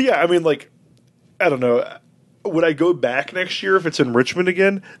 but yeah, I mean, like, I don't know. Would I go back next year if it's in Richmond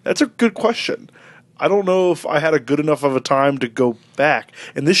again? That's a good question. I don't know if I had a good enough of a time to go back.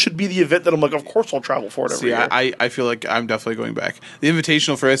 And this should be the event that I'm like, of course I'll travel for it every See, year. I feel like I'm definitely going back. The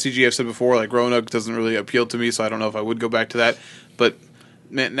Invitational for SCG, I've said before, like Roanoke doesn't really appeal to me, so I don't know if I would go back to that. But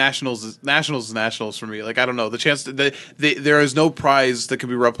man, Nationals is Nationals for me. Like I don't know, the chance that there is no prize that can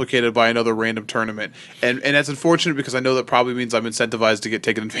be replicated by another random tournament, and that's unfortunate because I know that probably means I'm incentivized to get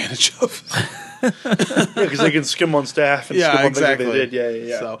taken advantage of. Because they can skim on staff and skim on things that they did.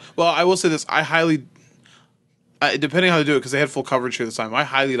 Yeah. So, well, I will say this: I highly, depending on how they do it, because they had full coverage here this time, I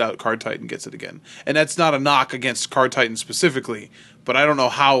highly doubt Card Titan gets it again. And that's not a knock against Card Titan specifically, but I don't know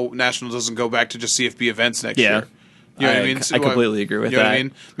how National doesn't go back to just CFB events next year. You know what I mean? I completely agree with you know that. What I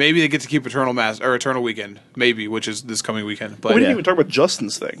mean? Maybe they get to keep Eternal Weekend, maybe, which is this coming weekend. But We didn't even talk about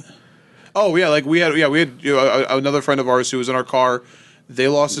Justin's thing. oh yeah, like we had another friend of ours who was in our car. They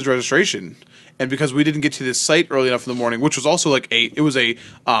lost his registration, and because we didn't get to this site early enough in the morning, which was also like it was a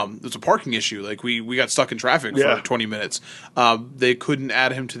parking issue. Like we got stuck in traffic Yeah. for 20 minutes. They couldn't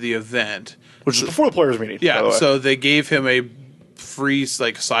add him to the event. Which is before the players' meeting. by the Yeah, way. so they gave him a free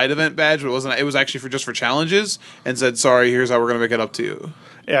like side event badge, but it wasn't. It was actually just for challenges, and said, "Sorry, here's how we're gonna make it up to you."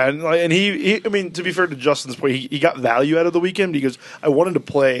 Yeah, and he I mean, to be fair to Justin's point, he got value out of the weekend because I wanted to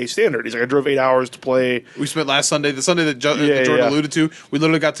play standard. He's like, I drove 8 hours to play. We spent last Sunday, the Sunday that Jordan yeah. alluded to. We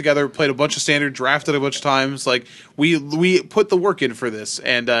literally got together, played a bunch of standard, drafted a bunch of times. Like we put the work in for this,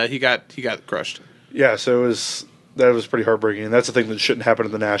 and he got crushed. Yeah, so that was pretty heartbreaking. And that's the thing that shouldn't happen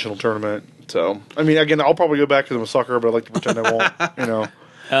in the national tournament. So, I mean, again, I'll probably go back because I'm a sucker, but I like to pretend I won't, you know.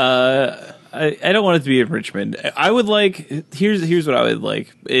 I don't want it to be in Richmond. I would like here's what I would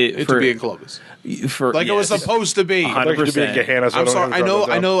like It to be in Columbus, for like it was supposed to be. I'd like it to be in 100%. Gahanna, so I'm don't sorry. have to drive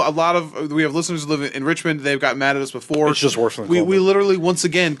I down. know. A lot of we have listeners who live in Richmond. They've got mad at us before. It's just worse than we Columbus. literally once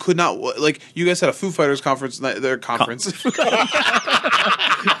again could not like. You guys had a Foo Fighters conference. Their conference.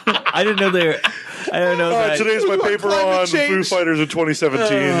 I didn't know there. I don't know. that, Today's my paper Climate on change. Foo Fighters in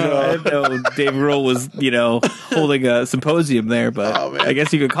 2017. I didn't know Dave Grohl was holding a symposium there, but Oh, man. I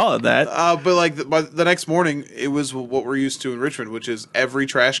guess you could call it that. But like by the next morning, it was what we're used to in Richmond, which is every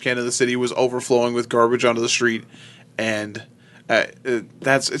trash can in the city was overflowing with garbage onto the street, and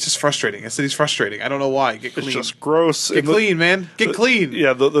it's just frustrating. The city's frustrating. I don't know why. Get clean. It's just gross. Get And the- clean, man. Get clean.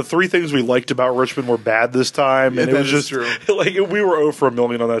 Yeah, the three things we liked about Richmond were bad this time, and Yeah, it was that is just true. like we were 0 for a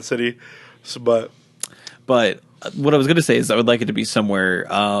million on that city. So, but But what I was going to say is I would like it to be somewhere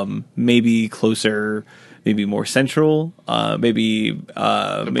maybe closer, maybe more central, maybe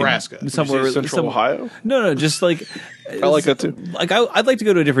Nebraska. maybe somewhere Central Ohio? No, just like I like that too. Like I'd like to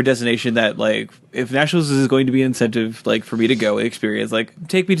go to a different destination that, like, if nationals is going to be an incentive, like, for me to go and experience, like,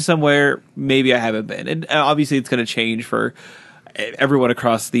 take me to somewhere maybe I haven't been, and obviously it's going to change for everyone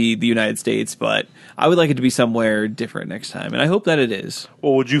across the United States, but I would like it to be somewhere different next time, and I hope that it is.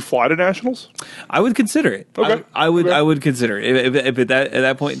 Well, would you fly to nationals? I would consider it. Okay. I would. Okay. I would consider it. If at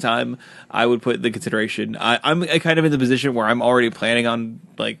that point in time, I would put the consideration. I'm kind of in the position where I'm already planning on,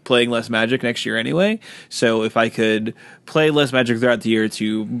 like, playing less Magic next year anyway. So if I could play less Magic throughout the year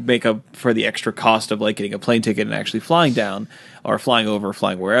to make up for the extra cost of, like, getting a plane ticket and actually flying down or flying over,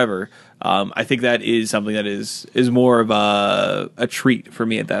 flying wherever, I think that is something that is more of a treat for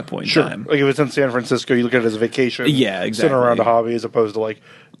me at that point Sure. in time. Like if it's in San Francisco, you look at it as a vacation. Yeah, exactly. Sitting around a hobby as opposed to like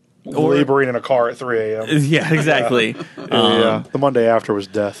laboring in a car at 3 a.m. Yeah, exactly. Yeah. The Monday after was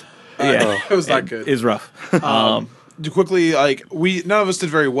death. Yeah, It was not good. Is rough. To quickly, like, none of us did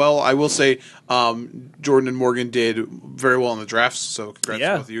very well. I will say, Jordan and Morgan did very well in the drafts. So congrats to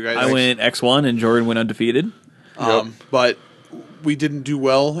Yeah, both of you guys. I went X1 and Jordan went undefeated. But we didn't do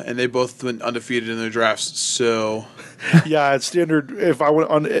well, and they both went undefeated in their drafts. So Yeah, it's standard. If I went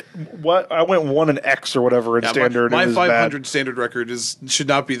on I went 1 and X or whatever in yeah, standard. my and it was 500 bad. standard record should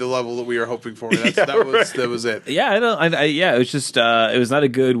not be the level that we are hoping for. That was it. Yeah, I don't. Yeah, it was just it was not a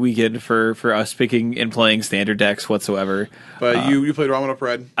good weekend for us picking and playing standard decks whatsoever. But you played Ramen Up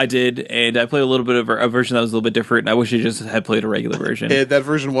Red. I did, and I played a little bit of a version that was a little bit different. I wish I just had played a regular version. That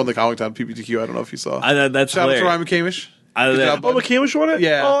version won the Comic Con PPTQ. I don't know if you saw. That's Shout out to hilarious. Ryan McCamish. Good job, Oh, bud. McCamish won it?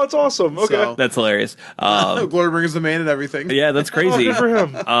 Yeah. Oh, that's awesome. Okay. So- That's hilarious. Glory Bringers the man and everything. Yeah, that's Oh, crazy. good for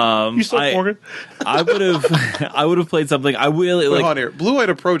him. You suck, Morgan. I would have played something. I will Wait, like. hold on here. Blue White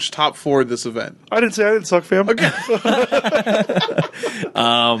approached top 4 this event. I didn't say I didn't suck, fam. Okay.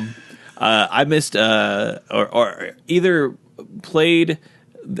 I missed or either played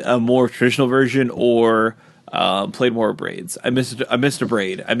a more traditional version or played more braids. I missed a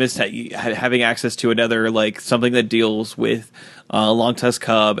braid. I missed having access to another, like, something that deals with Long Tusk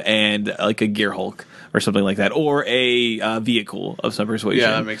Cub and like a Gear Hulk or something like that, or a vehicle of some persuasion.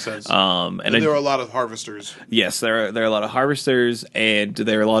 Yeah, that makes sense. And there were a lot of harvesters. yes, there are a lot of harvesters and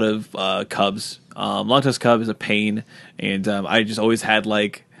there are a lot of cubs. Long Tusk Cub is a pain, and I just always had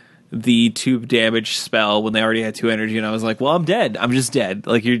like the tube damage spell when they already had 2 energy, and I was like, well, I'm dead. I'm just dead.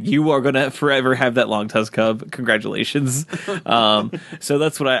 Like, you are gonna forever have that Long Tusk Cub. Congratulations. So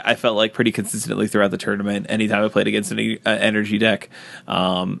that's what I felt like pretty consistently throughout the tournament. Anytime I played against an energy deck,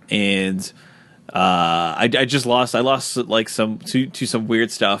 and I just lost. I lost like to some weird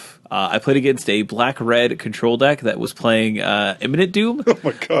stuff. I played against a black-red control deck that was playing Imminent Doom. Oh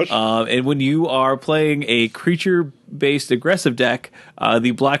my gosh. And when you are playing a creature-based aggressive deck,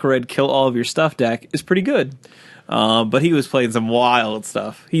 the black-red kill all of your stuff deck is pretty good. But he was playing some wild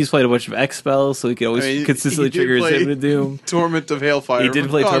stuff. He's played a bunch of X spells, so he could always consistently he did trigger his play Imminent Doom. Torment of Hailfire. He did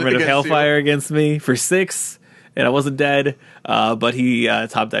play Torment of against you. Hailfire against me for 6, and I wasn't dead. But he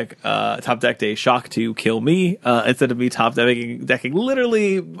top decked a Shock to kill me instead of me decking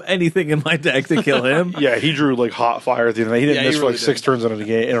literally anything in my deck to kill him. Yeah, he drew like hot fire at the end of the night. He didn't Yeah, miss he for like really 6 did. turns in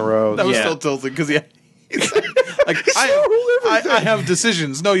a row. That was Yeah. still tilting because like I have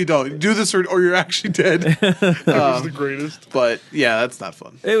decisions. No, you don't. Do this or you're actually dead. That was the greatest. But yeah, that's not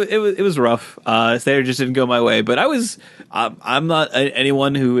fun. It was rough. Standard just didn't go my way. But I'm not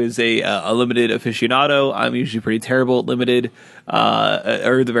anyone who is a limited aficionado. I'm usually pretty terrible at limited, or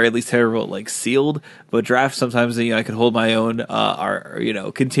at the very least terrible at like sealed. But draft sometimes I can hold my own. Our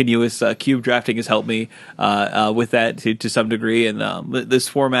continuous cube drafting has helped me with that to some degree. And this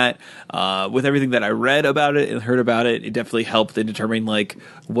format, with everything that I read about it and heard about it, it definitely helped in determining like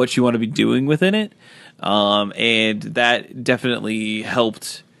what you want to be doing within it. And that definitely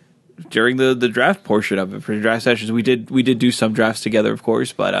helped during the draft portion of it. For the draft sessions, we did do some drafts together, of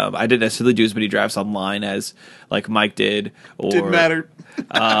course, but I didn't necessarily do as many drafts online as like Mike did. Or Didn't matter.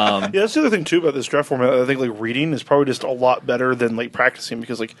 Yeah, that's the other thing too about this draft format. I think like reading is probably just a lot better than like practicing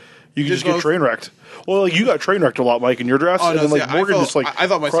because like you can Did just get both? train wrecked. Well, like you got train wrecked a lot, Mike, in your drafts, Oh, and no, then like see, Morgan just like I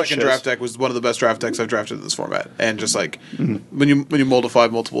thought my crushed second his. draft deck was one of the best draft decks I've drafted in this format. And just like when you moldify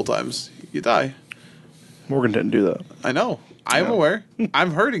multiple times, you die. Morgan didn't do that. I know. I'm aware.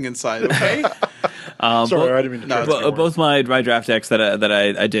 I'm hurting inside. Okay. Sorry, I didn't mean to. no, try it's to Both my draft decks that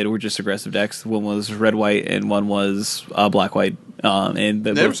I did were just aggressive decks. One was red white and one was black white. And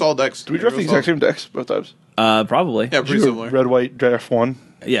They were solid decks. Did we draft the exact same decks both times? probably Yeah, pretty You were similar. Red, white, draft 1.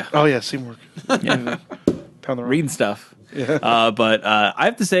 yeah. Oh yeah, same work. Yeah. Pound the rock. reading stuff. But I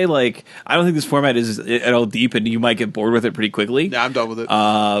have to say, like, I don't think this format is at all deep, and you might get bored with it pretty quickly. Yeah, I'm done with it.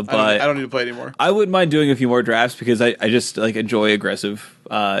 But I don't need to play anymore. I wouldn't mind doing a few more drafts because I just like enjoy aggressive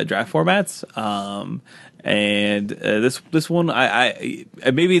draft formats. And this one, I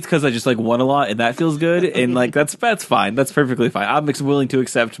maybe it's because I just like won a lot and that feels good, and like that's fine. That's perfectly fine. I'm willing to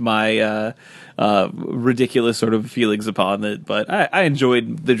accept my ridiculous sort of feelings upon it, but I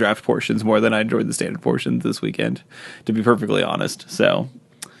enjoyed the draft portions more than I enjoyed the standard portions this weekend, to be perfectly honest. So,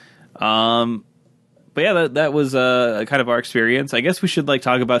 but yeah, that was kind of our experience. I guess we should like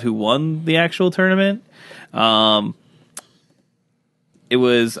talk about who won the actual tournament. It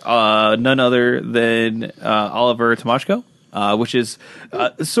was none other than Oliver Tomashko, which is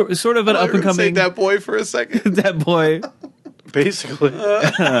sort of an up and coming. That boy for a second. That boy. Basically.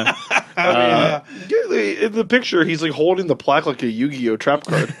 I mean, in the picture, he's like holding the plaque like a Yu-Gi-Oh trap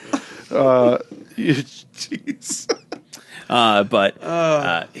card. Jeez.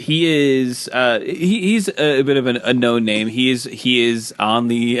 But he is he's a bit of a known name. He is on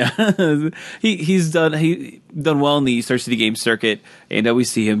the he's done well in the Star City Games circuit, and we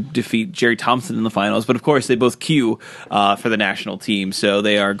see him defeat Jerry Thompson in the finals. But of course, they both queue for the national team, so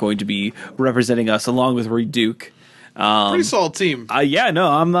they are going to be representing us along with Reed Duke. Pretty solid team. Yeah, no,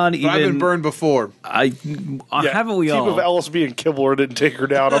 I'm not even. I've been burned before. Haven't we team all? of LSB and Kibler didn't take her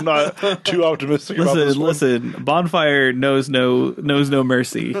down. I'm not too optimistic about this one. Listen, Bonfire knows no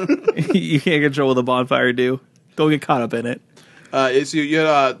mercy. You can't control what the Bonfire do. Don't get caught up in it. You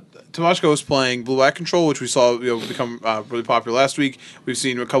had Tomashko was playing Blue Eye Control, which we saw become really popular last week. We've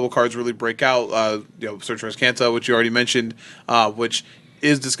seen a couple cards really break out. Search Kanta, which you already mentioned, which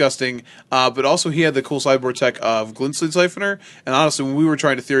is disgusting, but also he had the cool sideboard tech of Glintsley Siphoner. And honestly, when we were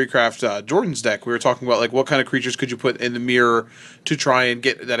trying to theory craft Jordan's deck, we were talking about like what kind of creatures could you put in the mirror to try and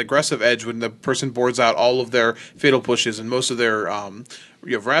get that aggressive edge when the person boards out all of their fatal pushes and most of their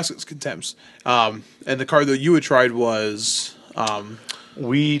Vraska's Contempts. And the card that you had tried was.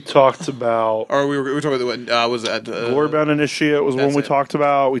 We talked about, or we were talking about what was that? Glorybound Initiate was one we talked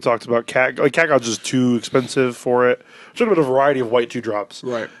about. We talked about Cat. Like Cat God's just too expensive for it. Should have been a variety of white 2-drops.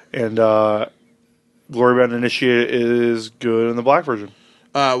 Right. And Glorybound Initiate is good in the black version.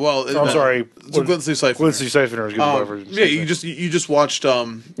 I'm sorry. Glintsley Siphoner. Glintsley Siphoner is good in the black version. Yeah, you just watched.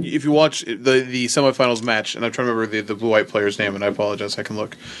 If you watch the semifinals match, and I'm trying to remember the blue white player's name, and I apologize, I can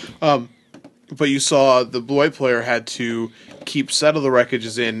look. But you saw the blue white player had to keep Settle the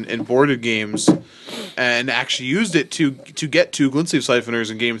Wreckages in boarded games, and actually used it to get 2 Glintsley Siphoners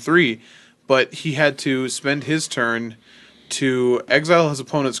in game 3. But he had to spend his turn to exile his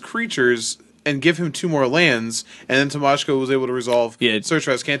opponent's creatures and give him 2 more lands, and then Tomashko was able to resolve Search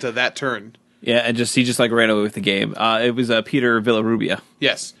for Azcanta that turn. Yeah, and he just ran away with the game. It was Peter Villarubia.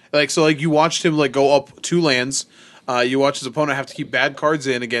 Yes, you watched him go up 2 lands. You watch his opponent have to keep bad cards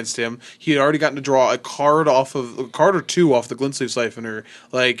in against him. He had already gotten to draw a card or 2 off the Glintsley Siphoner.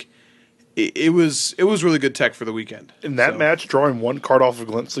 It was really good tech for the weekend. In that match, drawing 1 card off of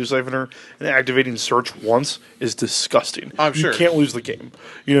Glintsley Siphoner and activating Search once is disgusting. I'm sure. You can't lose the game.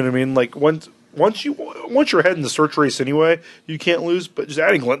 You know what I mean? Like, once you're heading the search race anyway, you can't lose. But just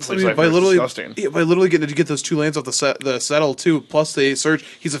adding Glintsley Siphoner is disgusting. Yeah, by literally getting to get those 2 lands off the settle too, plus the search,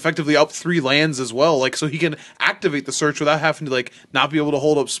 he's effectively up 3 lands as well. So he can activate the search without having to not be able to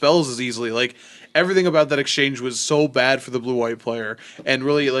hold up spells as easily. Everything about that exchange was so bad for the blue-white player, and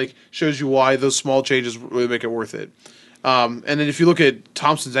really shows you why those small changes really make it worth it. And then if you look at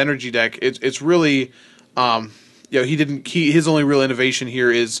Thompson's energy deck, it's really, his only real innovation here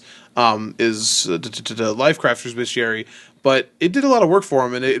is the Lifecrafter's Bestiary, but it did a lot of work for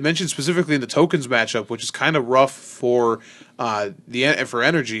him, and it mentioned specifically in the tokens matchup, which is kind of rough for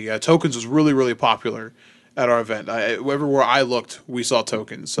energy. Tokens was really, really popular at our event. Everywhere I looked, we saw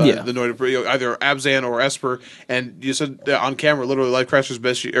tokens. The either Abzan or Esper, and you said on camera, literally, Lifecrafter's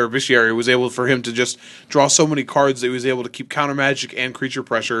Bestiary was able for him to just draw so many cards that he was able to keep counter magic and creature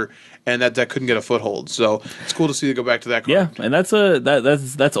pressure, and that deck couldn't get a foothold. So it's cool to see it go back to that card. Yeah, and that's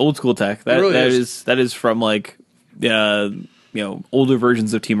old school tech. That is from older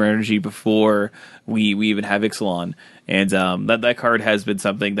versions of Team Energy before we even have Ixalan. And that card has been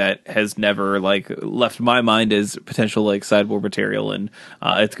something that has never left my mind as potential sideboard material, and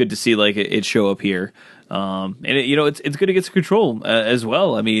it's good to see it show up here. And it's good to get some control as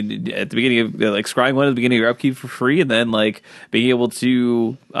well. I mean, at the beginning of scrying one at the beginning of your upkeep for free, and then being able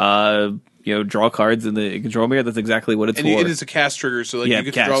to draw cards in the control mirror, that's exactly what it's And for. it is a cast trigger, so like Yeah, you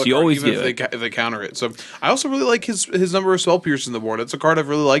get cast. to draw the You card always even do if they counter it. So I also really like his number of spell pierces in the board. It's a card I've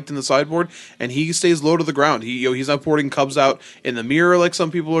really liked in the sideboard, and he stays low to the ground. He's not porting Cubs out in the mirror like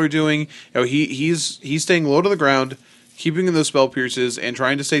some people are doing. He's staying low to the ground, keeping in those spell pierces, and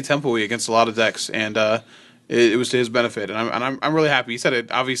trying to stay tempo-y against a lot of decks. And it was to his benefit, and I'm really happy. He said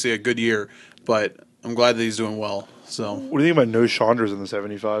it obviously a good year, but I'm glad that he's doing well. So What do you think about no Chandras in the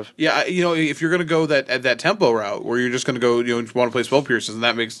 75? yeah, if you're going to go that tempo route where you're just going to go, want to play spell pierces, and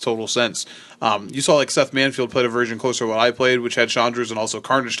that makes total sense. You saw like Seth Manfield played a version closer to what I played, which had Chandras and also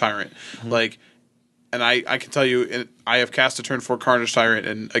Carnage Tyrant. Like, and I can tell you, I have cast a turn 4 Carnage Tyrant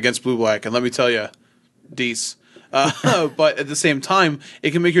and against Blue Black, and let me tell you, Deece. But at the same time,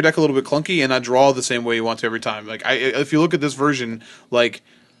 it can make your deck a little bit clunky and not draw the same way you want to every time. Like, if you look at this version, like.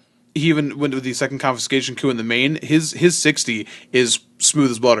 He even went with the second confiscation coup in the main. His 60 is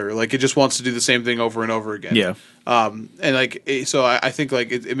smooth as butter. Like, it just wants to do the same thing over and over again. Yeah. And like, so I think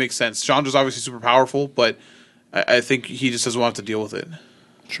like it makes sense. Chandra's obviously super powerful, but I think he just doesn't want to have to deal with it.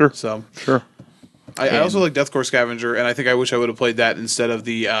 Sure. So Sure. I also like Deathcore Scavenger, and I think I wish I would have played that instead of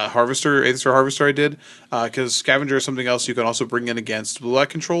the Harvester, 8th Star Harvester I did, because Scavenger is something else you can also bring in against Blue Black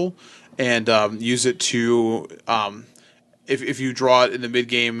control and use it to if you draw it in the mid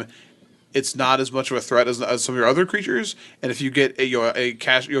game, it's not as much of a threat as some of your other creatures. And if you get a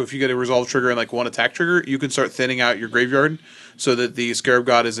cash, if you get a resolve trigger and like one attack trigger, you can start thinning out your graveyard so that the Scarab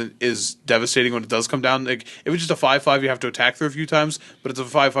God is devastating when it does come down. Like if it's just a 5/5, you have to attack through a few times, but it's a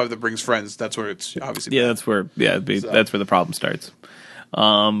 5/5 that brings friends. That's where it's obviously that's where that's where the problem starts.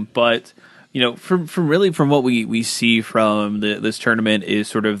 But from what we see from this tournament is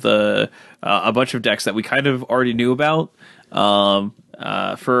sort of a bunch of decks that we kind of already knew about.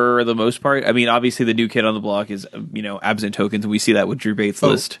 For the most part, I mean, obviously the new kid on the block is Absent Tokens, and we see that with Drew Bates'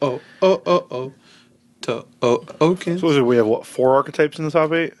 list. Okay. So we have what, 4 archetypes in the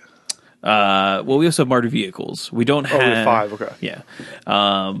top 8? Well, we also have Mardu Vehicles. We don't have we have 5. Okay. Yeah.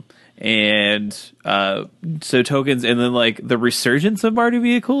 So tokens, and then like the resurgence of Mardu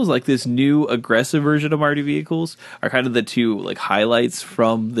Vehicles, like this new aggressive version of Mardu Vehicles, are kind of the two like highlights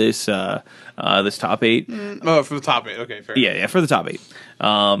from this this top 8. For the top 8, okay, fair. Yeah, for the top 8.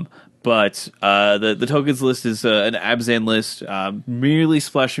 But the tokens list is an Abzan list, merely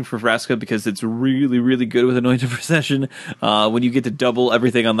splashing for Vraska because it's really, really good with Anointed Procession. When you get to double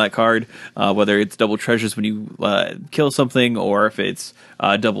everything on that card, whether it's double treasures when you kill something, or if it's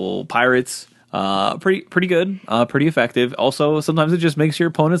double pirates, pretty good, pretty effective. Also, sometimes it just makes your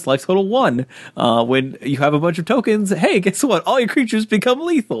opponent's life total 1. When you have a bunch of tokens, hey, guess what? All your creatures become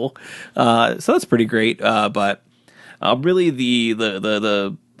lethal. So that's pretty great. But really,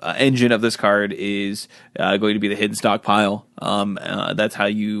 the engine of this card is going to be the hidden stockpile. That's how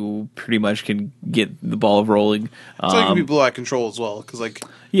you pretty much can get the ball rolling. So you can be Blue Black control as well, because like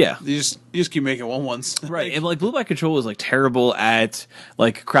yeah, you just keep making 1/1s. right. And like Blue Black control is like terrible at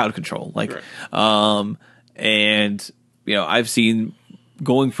like crowd control, like right. and I've seen.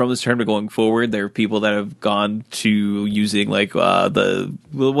 Going from this tournament going forward, there are people that have gone to using like the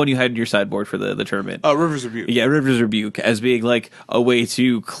one you had in your sideboard for the tournament. River's Rebuke. Yeah, River's Rebuke as being like a way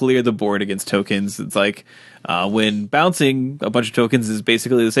to clear the board against tokens. It's like when bouncing a bunch of tokens is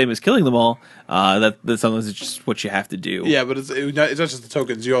basically the same as killing them all. That sometimes it's just what you have to do. Yeah, but it's not just the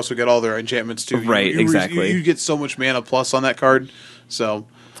tokens. You also get all their enchantments too. Right, exactly. You get so much mana plus on that card. So.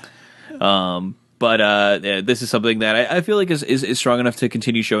 But this is something that I feel like is strong enough to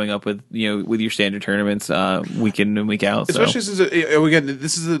continue showing up with with your standard tournaments week in and week out. Especially since again,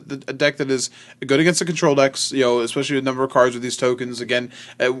 this is a deck that is good against the control decks. Especially a number of cards with these tokens. Again,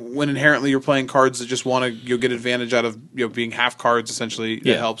 when inherently you're playing cards that just want to get advantage out of being half cards. Essentially,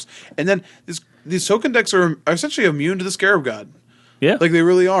 it helps. And then these token decks are essentially immune to the Scarab God. Yeah, like they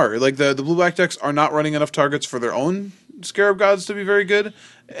really are. Like the blue black decks are not running enough targets for their own Scarab Gods to be very good,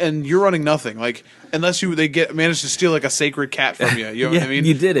 and you're running nothing. Like unless they manage to steal like a sacred cat from you. You know what I mean?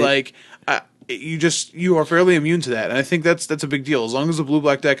 You did it. Like you are fairly immune to that, and I think that's a big deal. As long as the blue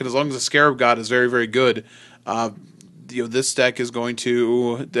black deck and as long as the Scarab God is very very good, this deck is going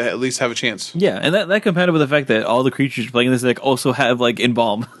to at least have a chance. Yeah, and that compounded with the fact that all the creatures playing in this deck also have like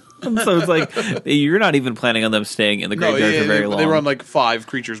Embalm. So it's like you're not even planning on them staying in the graveyard for very long. They run like 5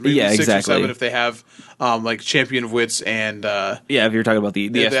 creatures, maybe 6 or 7 if they have like Champion of Wits and Yeah, if you're talking about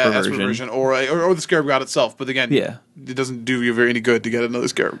the Esper version. or the Scarab God itself. But again, Yeah. it doesn't do you any good to get another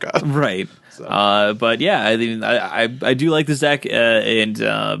Scarab God. Right. But yeah, I mean, I do like this deck, and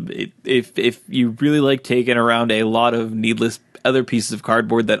if you really like taking around a lot of needless other pieces of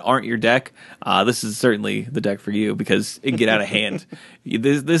cardboard that aren't your deck, this is certainly the deck for you because it can get out of hand.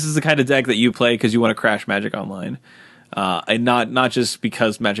 This is the kind of deck that you play because you want to crash Magic Online, and not just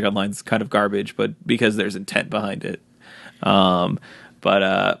because Magic Online's kind of garbage, but because there's intent behind it.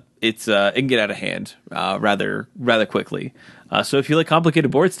 But it can get out of hand rather quickly. So if you like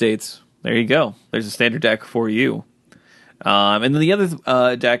complicated board states, there you go. There's a standard deck for you. And then the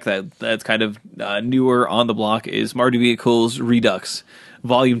other deck that's kind of newer on the block is Mardu Vehicles Redux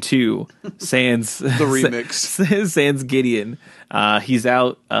Volume 2, Sans The remix. Sans Gideon. He's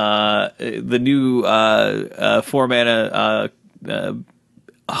out. The new 4-mana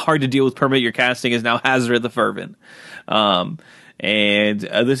hard to deal with permanent you're casting is now Hazard the Fervent. And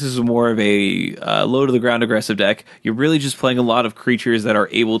this is more of a low to the ground aggressive deck. You're really just playing a lot of creatures that are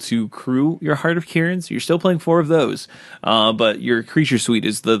able to crew your Heart of Kiran. You're still playing 4 of those, but your creature suite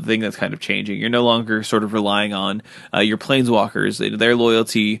is the thing that's kind of changing. You're no longer sort of relying on your planeswalkers, their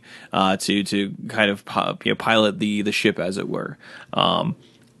loyalty to kind of pilot the ship, as it were.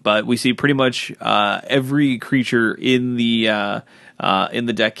 But we see pretty much every creature in the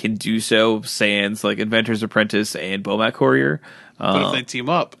deck can do so. Sans like Inventor's Apprentice and Bomat Courier. But if they team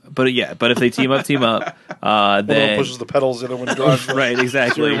up, but if they team up, then one pushes the pedals, the other one drives. Right,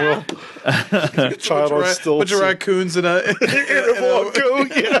 exactly. Child on stilts. Bunch of raccoons in a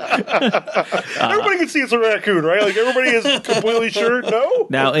raccoon. Yeah. Everybody can see it's a raccoon, right? Like everybody is completely sure. No.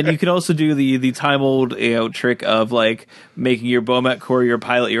 Now, and you can also do the time old trick of like making your Bomat Courier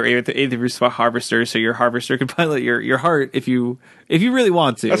pilot your Aether Harvester, so your Harvester can pilot your heart if you really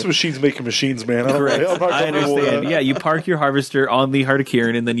want to. That's machines making machines, man. I understand. Yeah, you park your Harvester on the Heart of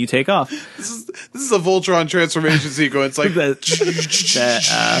Kiran, and then you take off. This is a Voltron transformation sequence. Like this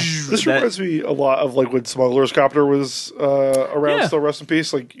reminds me a lot of like when Smuggler's Copter was around. Yeah. Still, rest in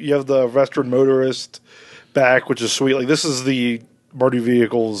peace. Like you have the Veteran Motorist back, which is sweet. Like this is the Mardu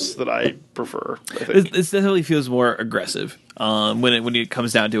Vehicles that I prefer. I think. This definitely feels more aggressive when it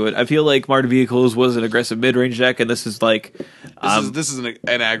comes down to it. I feel like Mardu Vehicles was an aggressive mid range deck, and this is like this is an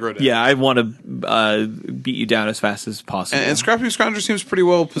aggro deck. Yeah, I want to beat you down as fast as possible. And Scrappy Scrounger seems pretty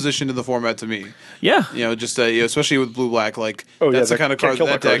well positioned in the format to me. Yeah, just especially with blue black, like that that's the kind of card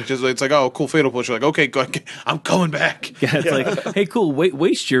that deck. Just it's like, oh, cool Fatal Push. You're like, okay, go, I'm coming back. Yeah, it's like, hey, cool,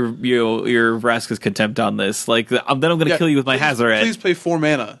 waste your Vraska's Contempt on this. Like, then I'm going to kill you with my Hazoret. Please pay 4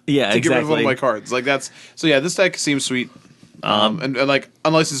 mana. Yeah, to exactly. get rid of one of my cards. Like that's so. Yeah, this deck seems sweet. And like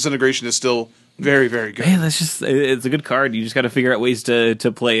Unlicensed Integration is still very, very good. Man, it's a good card. You just got to figure out ways to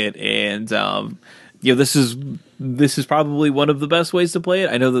play it, and this is probably one of the best ways to play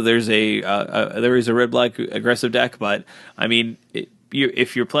it. I know that there is a red black aggressive deck, but I mean,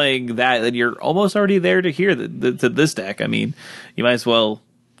 if you're playing that, then you're almost already there to hear to this deck. I mean, you might as well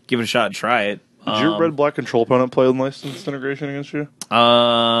give it a shot and try it. Did your red black control opponent play Unlicensed Integration against you?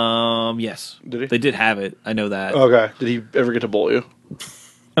 Yes. Did he? They did have it. I know that. Okay. Did he ever get to bowl you?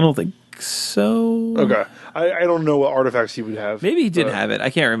 I don't think so. Okay. I don't know what artifacts he would have. Maybe he did have it.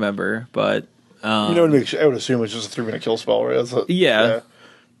 I can't remember, but I would assume it's just a 3-minute kill spell, right? Yeah.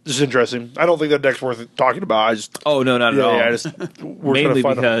 Just interesting. I don't think that deck's worth talking about. No, not at all. Yeah, we're mainly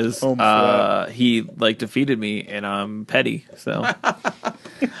trying to find because he defeated me, and I'm petty. So.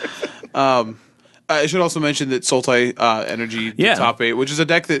 I should also mention that Sultai Energy top 8, which is a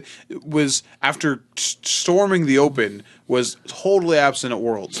deck that was, after storming the open, was totally absent at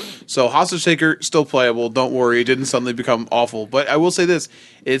Worlds. So Hostage Taker, still playable. Don't worry, it didn't suddenly become awful. But I will say this,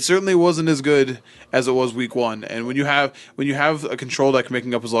 it certainly wasn't as good as it was week 1. And when you have a control deck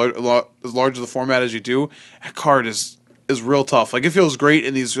making up as large of the format as you do, that card is real tough. Like, it feels great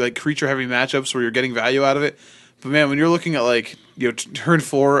in these like creature-heavy matchups where you're getting value out of it. But man, when you're looking at like turn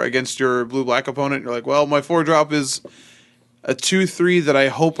 4 against your blue-black opponent, you're like, well, my 4-drop is a 2/3 that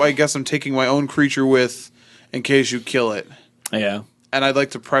I guess I'm taking my own creature with in case you kill it. Yeah. And I'd like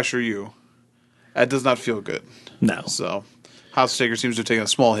to pressure you. That does not feel good. No. So, Hostage Taker seems to have taken a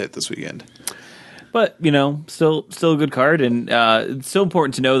small hit this weekend. But, still a good card, and it's so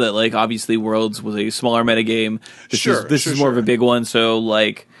important to know that, like, obviously Worlds was a smaller metagame. This is more of a big one, so,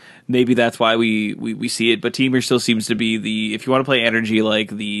 like, maybe that's why we see it. But Temur still seems to be if you want to play energy, like,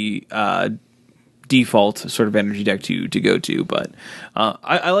 the default sort of energy deck to go to. But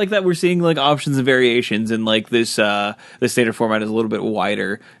I like that we're seeing, like, options and variations, and, like, this standard format is a little bit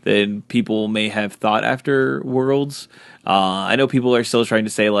wider than people may have thought after Worlds. I know people are still trying to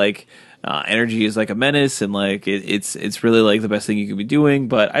say, like, Energy is like a menace, and like it's really like the best thing you could be doing.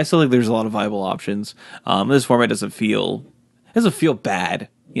 But I still think there's a lot of viable options. This format doesn't feel bad.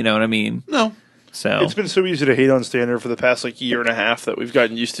 You know what I mean? No. So It's been so easy to hate on Standard for the past like year and a half that we've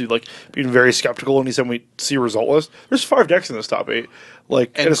gotten used to like being very skeptical anytime we see a result list. There's 5 decks in this top 8,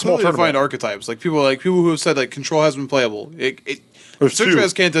 like And in a small clearly defined tournament. archetypes. Like people who have said like control has been playable. There's 2.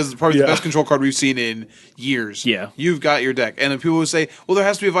 Citrus Canta is probably Yeah. the best control card we've seen in years. Yeah. You've got your deck. And then people who say, well, there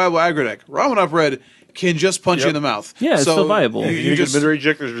has to be a viable aggro deck. Ramen Up Red can just punch you in the mouth. Yeah, it's still viable. If you get a mid-range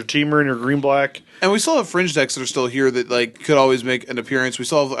deck, there's your Teamer and your green-black. And we still have fringe decks that are still here that like could always make an appearance. We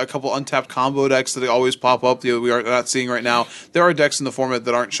still have a couple untapped combo decks that always pop up that we are not seeing right now. There are decks in the format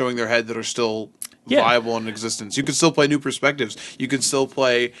that aren't showing their head that are still viable in existence. You could still play New Perspectives. You could still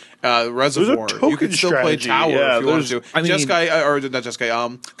play Reservoir. You could still play strategy. Tower Yeah, if you wanted to. I mean- Jeskai, or not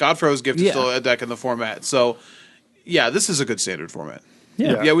Jeskai, Godfrey's Gift is Yeah. still a deck in the format. So, yeah, this is a good Standard format.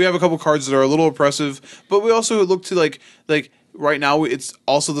 yeah. Yeah, we have a couple cards that are a little oppressive, but we also look to like right now it's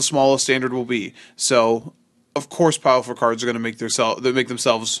also the smallest Standard will be. So, of course, powerful cards are going to make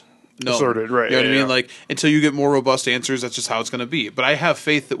themselves known. Asserted, right, You know what I yeah. mean? Like until you get more robust answers, that's just how it's going to be. But I have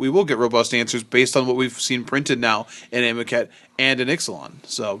faith that we will get robust answers based on what we've seen printed now in Amoket and in Ixalan.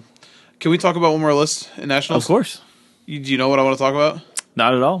 So, can we talk about one more list in Nationals? Of course, Do you know what I want to talk about?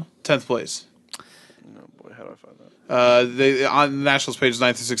 not at all. 10th place. Oh boy, how do I find that? They on the Nationals page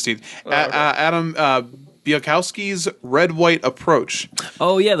 9 through 16. Adam Bielkowski's red-white approach.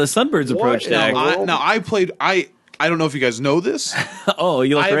 Oh yeah, the Sunbirds approach in the deck. world? I played. I don't know if you guys know this. Oh,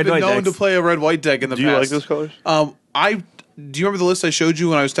 you like I've red been white known decks. to play a red-white deck in the Do past. you like those colors? I do you remember the list I showed you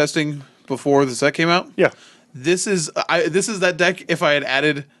when I was testing before the set came out? Yeah. This is that deck if I had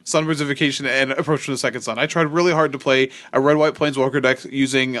added Sunbirds Invocation and Approach from the Second Sun. I tried really hard to play a red-white Planeswalker deck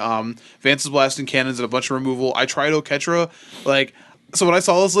using Vance's Blast and Cannons and a bunch of removal. I tried Oketra. So when I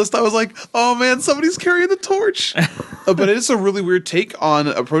saw this list, I was like, oh man, somebody's carrying the torch. But it is a really weird take on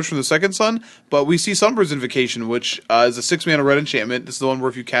Approach from the Second Sun. But we see Sunbird's Invocation, which is a 6-mana red enchantment. This is the one where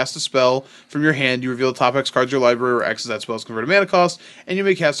if you cast a spell from your hand, you reveal the top X cards of your library, where X is that spell's converted mana cost, and you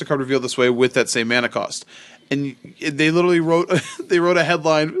may cast a card revealed this way with that same mana cost. And they literally wrote a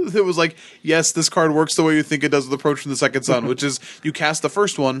headline that was like, yes, this card works the way you think it does with Approach from the Second Sun, which is you cast the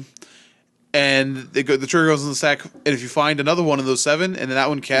first one, and the trigger goes in the stack, and if you find another one of those 7, and then that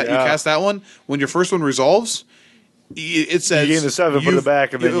one you cast that one, when your first one resolves, it says You gain the 7, put it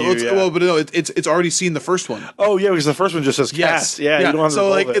back, and then well, but no, it's already seen the first one. Oh yeah, because the first one just says Yes, cast. Yeah, you don't have to so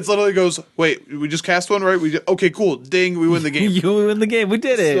resolve like it. it's literally goes, wait, we just cast one, right? Okay, cool, ding, we win the game. You win the game. We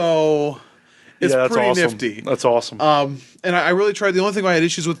did it. So it's that's pretty awesome. nifty. That's awesome. And I really tried. The only thing I had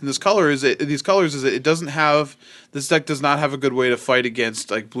issues with in this that it doesn't have. This deck does not have a good way to fight against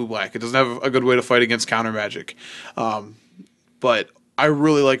like blue black. It doesn't have a good way to fight against counter magic. But I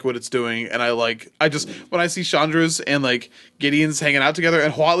really like what it's doing, and I just when I see Chandra's and like Gideon's hanging out together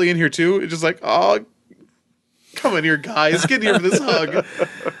and Huatley in here too, it's just like, oh, come in here, guys, get in here for this hug.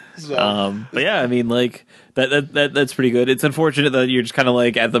 So, But yeah, I mean, like that's pretty good. It's unfortunate that you're just kind of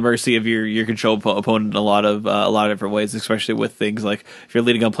like at the mercy of your control opponent in a lot of different ways, especially with things like if you're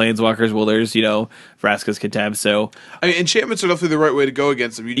leading on planeswalkers. Well, there's Vraska's Contempt. So I mean, enchantments are definitely the right way to go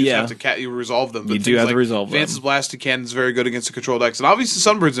against them. You just Yeah. have to you resolve them. But You do things have to like resolve them. Vance's Blast and Cannon is very good against the control decks, and obviously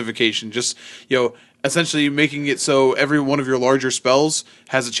Sunbird's Invocation. Just essentially making it so every one of your larger spells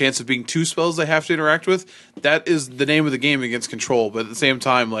has a chance of being 2 spells they have to interact with. That is the name of the game against control. But at the same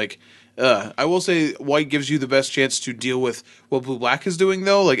time, I will say white gives you the best chance to deal with what blue black is doing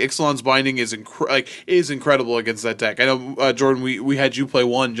though. Like Ixalan's Binding is incredible against that deck. I know Jordan, we had you play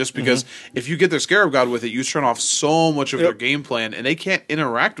one just because if you get their Scarab God with it, you turn off so much of their game plan, and they can't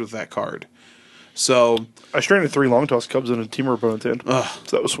interact with that card. So I stranded 3 long toss Cubs in a Teamer opponent's hand.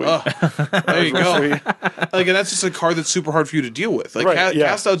 So that was sweet. there you go. Sweet. And that's just a card that's super hard for you to deal with. Right, yeah.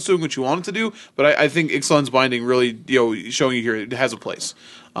 Cast Out's doing what you want it to do, but I think Ixalan's Binding really, showing you here it has a place.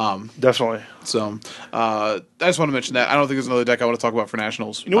 Definitely. So I just want to mention that. I don't think there's another deck I want to talk about for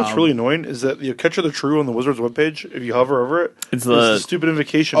Nationals. You know what's really annoying is that the Catcher the True on the Wizards webpage, if you hover over it, It's the the- stupid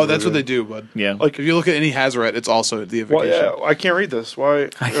invocation. Oh, that's what they version. do, bud. yeah, Like if you look at any Hazaret, it's also the Well, invocation. yeah, I can't read this. Why?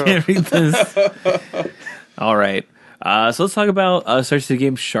 I can't read this. All right. So let's talk about Start to the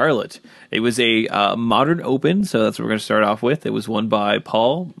Game Charlotte. It was a modern open, so that's what we're going to start off with. It was won by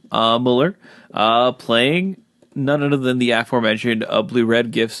Paul Muller, playing none other than the aforementioned Blue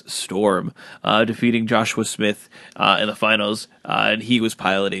Red Gifts Storm, defeating Joshua Smith in the finals, and he was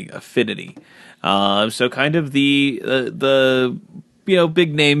piloting Affinity. So kind of the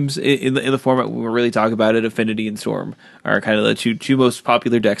big names in the format when we're really talking about it, Affinity and Storm are kind of the two most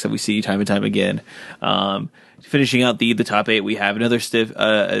popular decks that we see time and time again. finishing out the top 8, we have another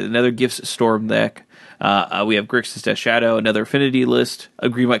Gifts Storm deck. We have Grixis Death Shadow, another Affinity list, a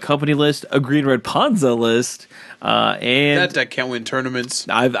Green White Company list, a Green Red Ponza list, and That deck can't win tournaments.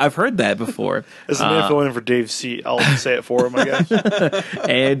 I've heard that before. As the man filling in for Dave's seat, I'll say it for him, I guess.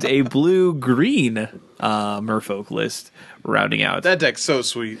 And a blue green Merfolk list rounding out That deck's so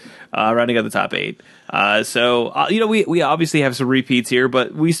sweet. rounding out the top 8. We obviously have some repeats here,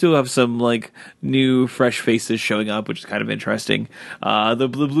 but we still have some like new fresh faces showing up, which is kind of interesting. The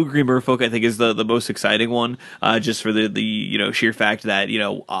blue green Merfolk I think is the most exciting one, just for the sheer fact that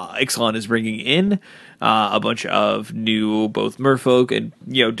Ixalan is bringing in a bunch of new both Merfolk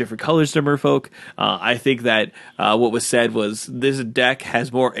and different colors to Merfolk. I think that what was said was this deck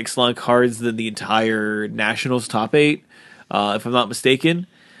has more Ixalan cards than the entire Nationals top 8, if I'm not mistaken.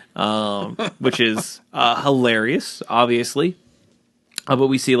 Which is hilarious, obviously. But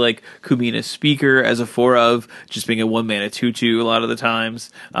we see like Kumina Speaker as a 4 of, just being a 1-mana 2/2 a lot of the times.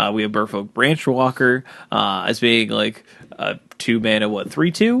 We have Merfolk Branch Walker as being like a 2-mana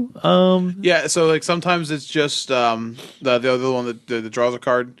 3/2. Yeah, so like sometimes it's just the other one that draws a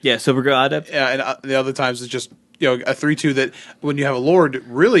card. Yeah, Silver Girl Adept. Yeah, and the other times it's just a 3/2 that when you have a Lord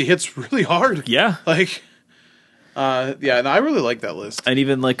really hits really hard. Yeah. Like. And I really like that list. And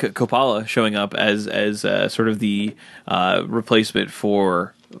even like Kopala showing up as sort of the replacement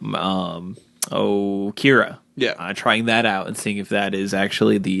for Kira. Yeah. Trying that out and seeing if that is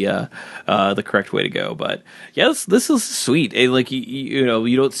actually the correct way to go. But yeah, this is sweet. And like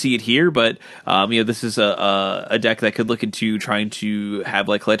you don't see it here, but this is a deck that could look into trying to have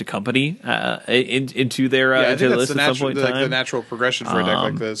like Collected Company into their I into think the that's list at some point in time. the natural progression for a deck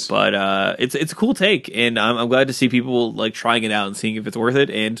like this. But it's a cool take, and I'm glad to see people like trying it out and seeing if it's worth it.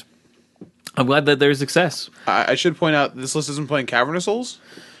 And I'm glad that there's success. I should point out this list isn't playing Cavernous Souls.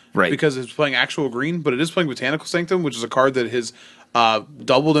 Right. Because it's playing actual green, but it is playing Botanical Sanctum, which is a card that has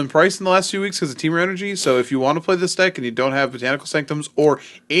doubled in price in the last few weeks because of Teamer Energy. So if you want to play this deck and you don't have Botanical Sanctums or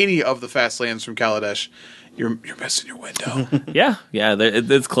any of the fast lands from Kaladesh, you're missing your window. yeah,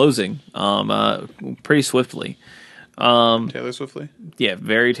 it's closing pretty swiftly. Taylor Swiftly? Yeah,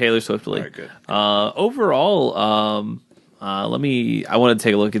 very Taylor Swiftly. All right, good. Overall, I want to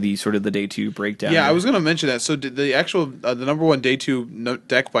take a look at the sort of the day 2 breakdown. Yeah, here. I was going to mention that. So the actual the number one day 2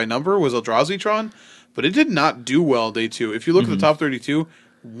 deck by number was Eldrazi but it did not do well day 2. If you look at the top 32,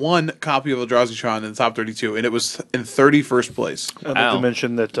 one copy of Eldrazi in the top 32, and it was in 31st place. I'd like to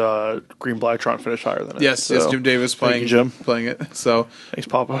mention that Green Blacktron finished higher than it. Yes, Jim Davis playing it. So thanks,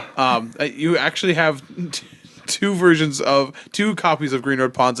 Papa. You actually have two copies of Green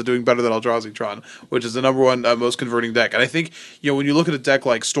Red Ponza doing better than Eldrazi, which is the number one most converting deck. And I think when you look at a deck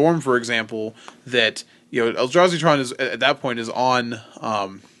like Storm, for example, that Eldrazi is at that point is on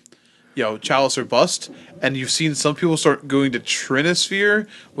Chalice or Bust, and you've seen some people start going to Trinisphere,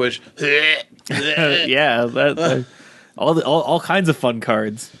 which yeah, all kinds of fun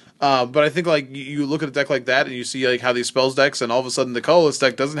cards. But I think like you look at a deck like that and you see like how these spells decks, and all of a sudden the colorless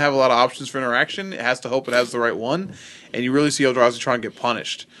deck doesn't have a lot of options for interaction. It has to hope it has the right one, and you really see Eldrazi get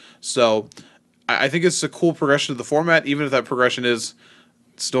punished. So I think it's a cool progression to the format, even if that progression is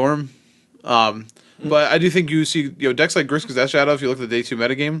Storm. But I do think you see decks like Grixis Death Shadow. If you look at the day 2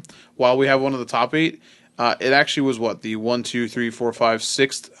 metagame, while we have one of the top 8, it actually was the 1, 2, 3, 4, 5,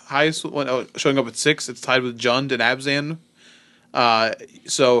 6th highest one, showing up at 6. It's tied with Jund and Abzan.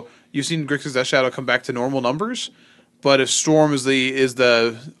 So you've seen Grixis Death Shadow come back to normal numbers, but if Storm is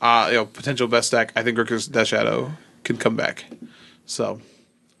the potential best deck, I think Grixis Death Shadow can come back. So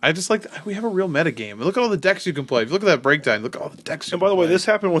I just we have a real meta game. Look at all the decks you can play. If you look at that breakdown, look at all the decks. And by the way, this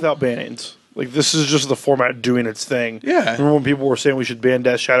happened without bans. Like this is just the format doing its thing. Yeah. Remember when people were saying we should ban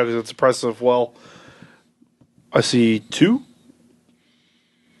Death Shadow because it's oppressive? Well, I see two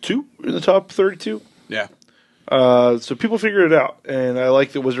in the top 32. Yeah. So people figured it out, and I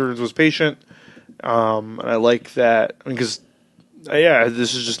like that Wizards was patient, and I like that because,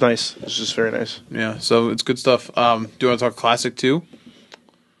 this is just nice. It's just very nice. Yeah, so it's good stuff. Do you want to talk Classic too?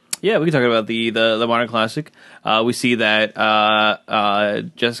 Yeah, we can talk about the Modern Classic. We see that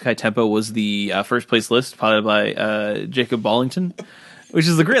Jeskai Tempo was the first place list, piloted by Jacob Ballington. Which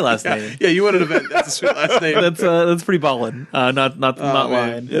is a great last name. Yeah, you wanted to bet that's a sweet last name. That's pretty ballin'. Not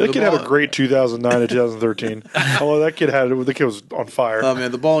lying. Yeah, that kid had a great 2009 to 2013. Although the kid was on fire. Oh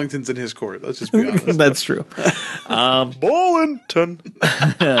man, the Ballington's in his court. Let's just be honest. That's true. Ballington.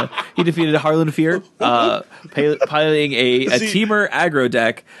 He defeated Harlan Fear, piloting a Teamer aggro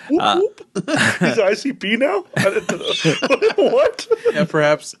deck. He's ICP now. What? Yeah,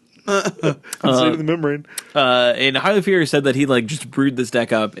 perhaps. Insane in the membrane. And Harley Fear said that he like just brewed this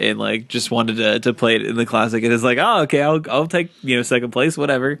deck up and like just wanted to play it in the classic, and it's like, oh, okay, I'll take second place,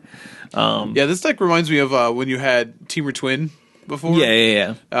 whatever. Yeah, this deck reminds me of when you had Teamer Twin before.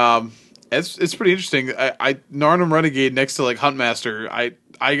 Yeah. It's pretty interesting. I Narnum Renegade next to like Huntmaster.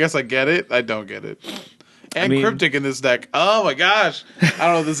 I guess I get it. I don't get it. And Cryptic in this deck. Oh my gosh. I don't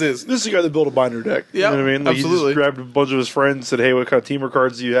know what this is. This is the guy that built a binder deck. Yeah, you know what I mean? Like, absolutely. He just grabbed a bunch of his friends, said, hey, what kind of teamer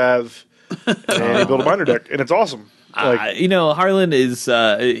cards do you have? And he built a binder deck, and it's awesome. Like, Harlan is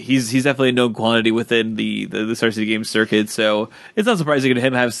he's definitely a known quantity within the Star City Games circuit, so it's not surprising to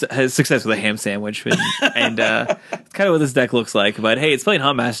him have success with a ham sandwich, and it's kind of what this deck looks like. But hey, it's playing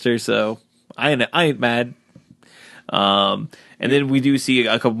Huntmaster, so I ain't mad. And then we do see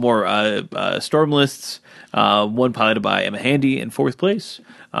a couple more Storm lists. One piloted by Emma Handy in 4th place,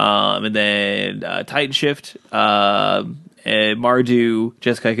 and then Titan Shift. And Mardu,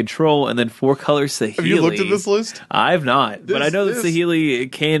 Jeskai Control, and then 4-color Saheeli. Have you looked at this list? I've not, but I know that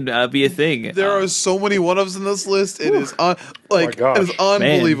Saheeli can be a thing. There are so many one-ofs in this list. It is it is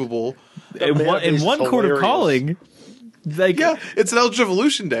unbelievable. In one court of calling. Like, yeah, it's an Eldritch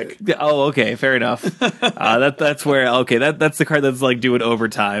Evolution deck. Oh, okay, fair enough. That's where that's the card that's like doing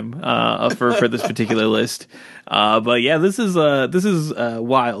overtime for this particular list. But yeah, this is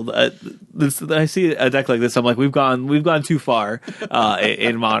wild. I see a deck like this, I'm like, we've gone too far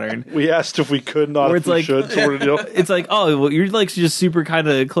in Modern. We asked if we could, not if we should. Sort of deal. It's like, oh, well, you're like just super kind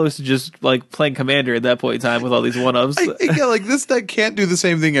of close to just like playing Commander at that point in time with all these one-ups. Yeah, like this deck can't do the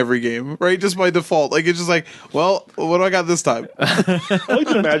same thing every game, right? Just by default. Like it's just like, well, what do I got this time? I like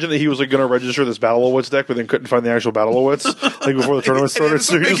to imagine that he was like going to register this Battle-O-Wits deck, but then couldn't find the actual Battle-O-Wits like before the tournament started.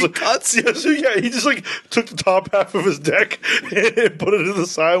 So he just like cuts. Yeah, he just like took the top half of his deck and put it to the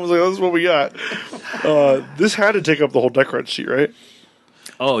side and was like, "This is what we got." This had to take up the whole deck card sheet, right?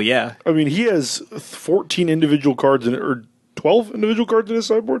 Oh yeah. I mean, he has 14 individual cards in it, or 12 individual cards in his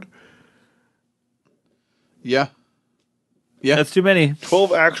sideboard. Yeah, that's too many.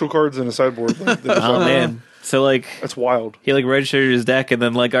 12 actual cards in a sideboard. Oh man. So like that's wild. He like registered his deck and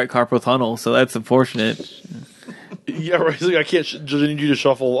then like got Carpal Tunnel, so that's unfortunate. Yeah, right. He's like, I can't. Just need you to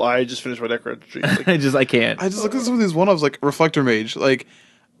shuffle. I just finished my deck registry. Like, I can't. I just look at some of these one-offs like Reflector Mage. Like,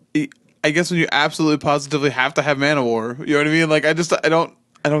 I guess when you absolutely positively have to have Mana War, you know what I mean? Like, I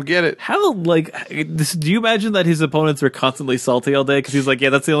don't get it. How, like, do you imagine that his opponents are constantly salty all day? Because he's like, yeah,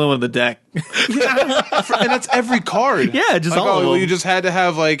 that's the only one in the deck. And that's every card. Yeah, just like, all of them. Well, you just had to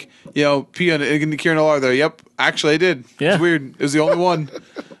have, like, Pia and Kieran Alar there. Yep, actually I did. Yeah. It's weird. It was the only one.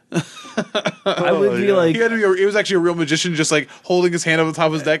 I would be like... He was actually a real magician, just, like, holding his hand on the top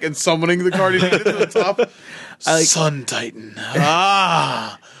of his deck and summoning the card he needed to the top. Sun Titan.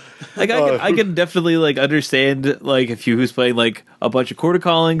 Like I can definitely like understand like if you who's playing like a bunch of quarter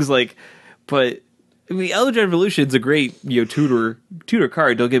callings, like, but I mean Eldritch Evolution's a great tutor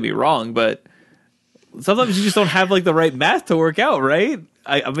card, don't get me wrong, but sometimes you just don't have like the right math to work out, right?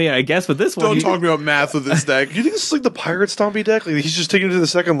 I mean, I guess with this one, don't talk about math with this deck. Do you think this is like the Pirate Stompy deck? Like he's just taking it to the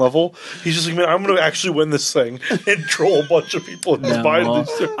second level. He's just like, man, I'm going to actually win this thing and troll a bunch of people in this bind.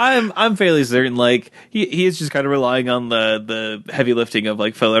 I'm fairly certain. Like he is just kind of relying on the heavy lifting of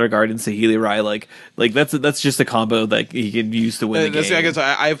like Felidar Guard and Saheeli Rai. Like that's just a combo that he can use to win the game. I guess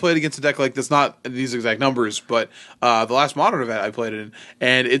I played against a deck like this, not these exact numbers, but the last Modern event I played it in,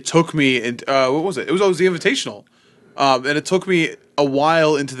 and it took me. And what was it? It was always the Invitational. And it took me a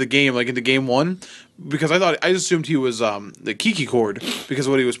while into the game, like into game one, because I assumed he was the Kiki chord because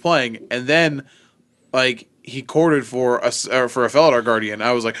of what he was playing, and then like he chorded for a Felidar Guardian.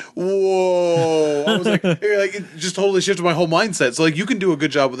 I was like, whoa! I was like, it just totally shifted my whole mindset. So like, you can do a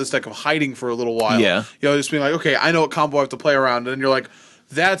good job with this deck of hiding for a little while. Yeah, just being like, okay, I know what combo I have to play around, and then you're like,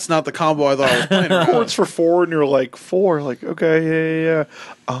 that's not the combo I thought I was playing around. Chords for 4, and you're like 4, like okay, yeah.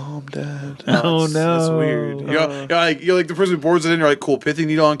 I'm dead. Oh no, that's weird. You're like the person who boards it in. You're like, cool, Pithing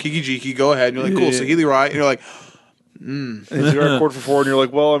Needle on Kiki Jiki, go ahead. And you're like, cool, Saheeli Rai, and you're like, And you got a chord for 4, and you're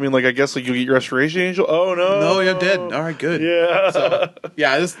like, well, I mean, like I guess like you get your Restoration Angel. Oh no, I'm dead. All right, good. Yeah, so,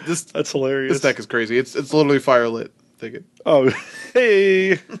 yeah. This that's hilarious. This deck is crazy. It's literally firelit. Take it. Oh,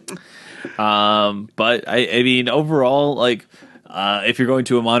 hey. But I mean, overall, like. If you're going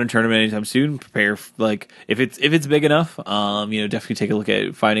to a Modern tournament anytime soon, prepare like if it's big enough, definitely take a look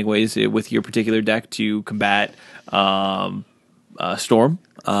at finding ways with your particular deck to combat Storm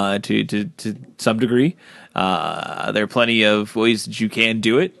to some degree. There are plenty of ways that you can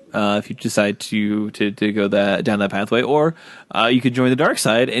do it if you decide to go down that pathway, or you could join the dark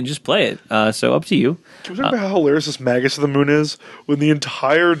side and just play it. So up to you. Can we talk about how hilarious this Magus of the Moon is when the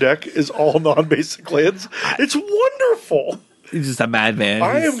entire deck is all non-basic lands? It's wonderful. He's just a madman.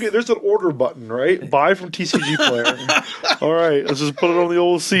 I am. There's an order button, right? Buy from TCG Player. All right, let's just put it on the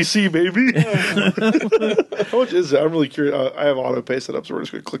old CC, baby. How much is it? I'm really curious. I have auto pay set up, so we're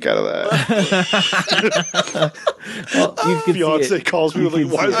just gonna click out of that. Well, you can see Beyonce it. calls me with like,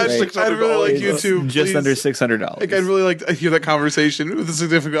 can "Why see is it, it right? I'd really like you $600?" to Just please- under $600. Like I'd really like to hear that conversation with a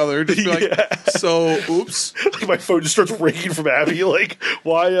significant other. Just be like, so, oops. Like my phone just starts ringing from Abby. Like,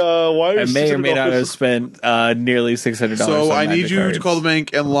 why? Why? I may or may not have spent nearly $600. So on I need Magic you cards. to call the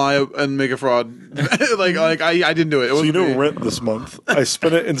bank and lie and make a fraud. like I didn't do it. It So wasn't me. rent this month. I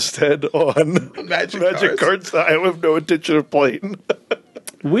spent it instead on Magic cards that I have no intention of playing.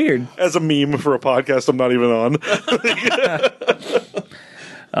 Weird. As a meme for a podcast I'm not even on.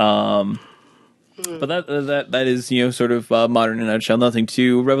 But that is sort of modern in a nutshell. Nothing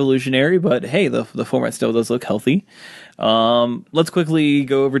too revolutionary, but hey, the format still does look healthy. Let's quickly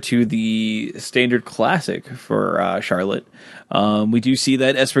go over to the standard classic for Charlotte. We do see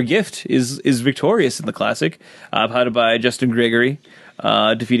that Esper Gift is victorious in the classic, piloted by Justin Gregory,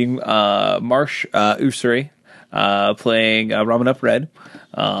 defeating Marsh Usure, playing Ramen Up Red.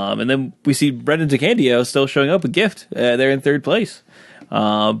 And then we see Brendan DeCandio still showing up with Gift. They're in third place.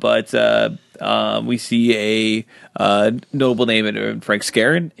 But we see a notable name in Frank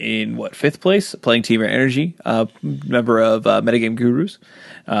Scarron in fifth place, playing Team Energy, member of Metagame Gurus.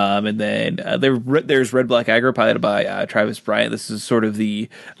 And then there's Red Black Aggro, piloted by Travis Bryant. This is sort of the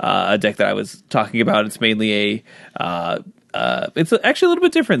deck that I was talking about. It's mainly it's actually a little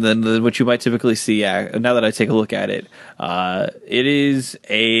bit different than what you might typically see. Now that I take a look at it, it is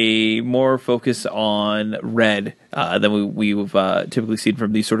a more focus on red than we've typically seen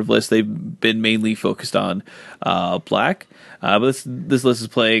from these sort of lists. They've been mainly focused on black. But this list is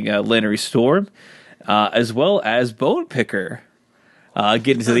playing Lannery Storm, as well as Bone Picker,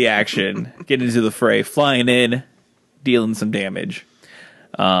 getting into the action, getting into the fray, flying in, dealing some damage.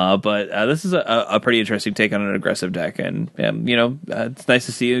 But this is a pretty interesting take on an aggressive deck, and it's nice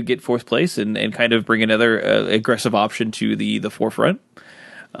to see you get fourth place and kind of bring another aggressive option to the forefront.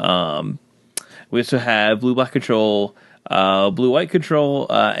 We also have blue black control, blue white control,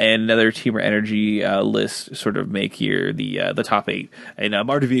 and another Teamer Energy list sort of make here the top 8, and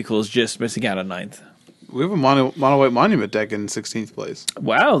Marta Vehicle is just missing out on 9th. We have a mono white monument deck in 16th place.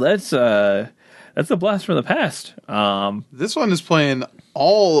 Wow, that's a blast from the past. This one is playing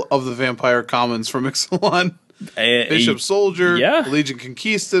all of the vampire commons from Ixalan. Bishop Soldier, yeah. Legion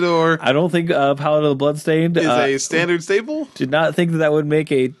Conquistador. I don't think Paladin of the Bloodstained is a standard staple. Did not think that would make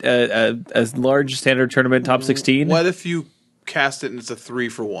a large standard tournament top 16. What if you cast it and it's a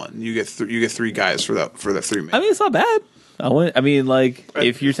 3-for-1? You get 3 guys for that 3 mana. I mean, it's not bad.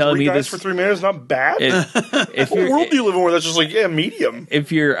 If you're telling me this for 3 mana is not bad. if what world do you live in where that's just medium?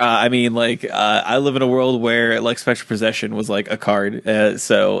 If you're, I live in a world where Spectral Possession was a card,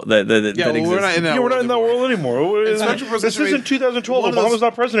 so that we're not in that. We're not in that world anymore. This isn't 2012. Obama's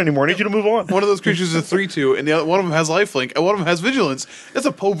not president anymore. I need you to move on. One of those creatures is a 3/2, and the other one of them has lifelink, and one of them has vigilance. It's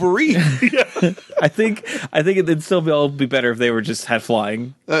a potpourri. I think it'd still be better if they had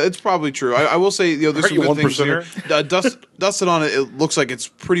flying. It's probably true. I will say, there's some good things here. Dusted on it, it looks like it's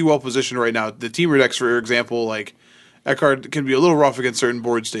pretty well positioned right now. The Teamer decks, for example, that card can be a little rough against certain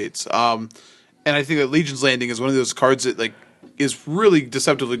board states. And I think that Legion's Landing is one of those cards that is really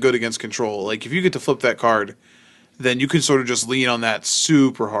deceptively good against control. If you get to flip that card, then you can sort of just lean on that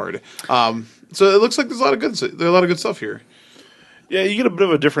super hard. So it looks like there's a lot of good stuff here. Yeah, you get a bit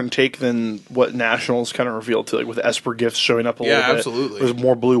of a different take than what Nationals kind of revealed to, with Esper Gifts showing up a little bit. Yeah, absolutely. There's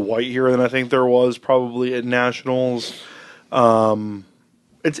more blue-white here than I think there was probably at Nationals.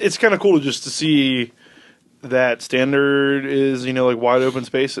 It's kind of cool just to see that standard is wide open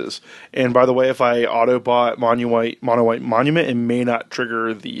spaces. And by the way, if I auto bought mono white monument, it may not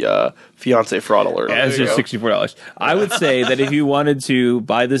trigger the fiance fraud alert. Yeah, it's just $64. I would say that if you wanted to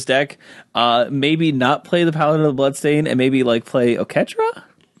buy this deck, maybe not play the Paladin of the Bloodstain and maybe play Oketra.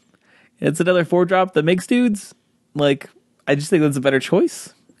 It's another 4-drop that makes dudes. I just think that's a better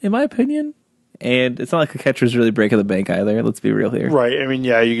choice in my opinion. And it's not like Oketra's really breaking the bank either. Let's be real here. Right. I mean,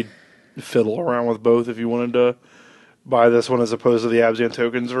 yeah, you could fiddle around with both if you wanted to buy this one as opposed to the Abzan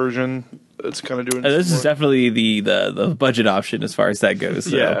Tokens version. It's kind of doing. This is definitely the budget option as far as that goes.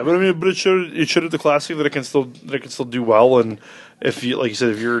 So. Yeah, but it showed at the classic that it can still do well. And if you if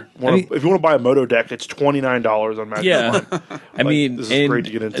you want to buy a Moto deck, it's $29 on Magic. Yeah, this is great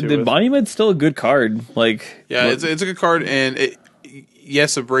to get into. The Monument's still a good card. It's a good card, and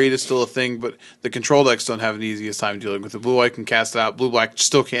yes, a braid is still a thing, but the control decks don't have an easiest time dealing with it. Blue white can cast it out. Blue black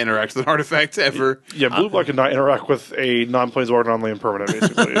still can't interact with an artifact ever. Yeah, blue black cannot interact with a non-planeswalker, non-land permanent,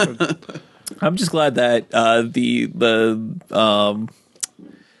 basically. I'm just glad that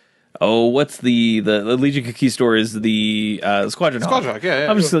what's the Legion Conquistador is the Squadron Hawk. Squadron Hawk, yeah.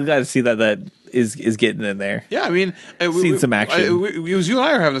 I'm just glad to see that is getting in there. Yeah, I mean, Seen some action. It was you and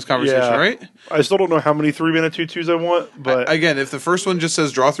I are having this conversation, right? I still don't know how many 3-mana 2/2s I want, but Again, if the first one just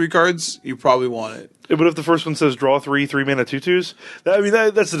says draw 3 cards, you probably want it. but if the first one says draw 3-mana 2/2s,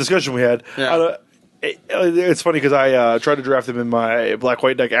 that's the discussion we had. Yeah. It's funny because I tried to draft them in my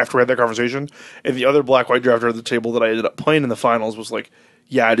black-white deck after we had that conversation, and the other black-white drafter at the table that I ended up playing in the finals was like,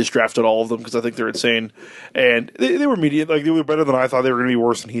 yeah, I just drafted all of them because I think they're insane. And they were median. Like, they were better than I thought they were going to be,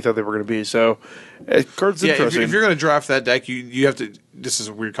 worse than he thought they were going to be. So, cards interesting. If you're going to draft that deck, you have to. This is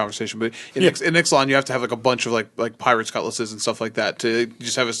a weird conversation, but in Ixalan, you have to have like a bunch of like Pirates Cutlasses and stuff like that to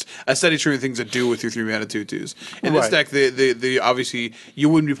just have a steady stream of things to do with your 3-mana 2/2s. In this deck, the obviously you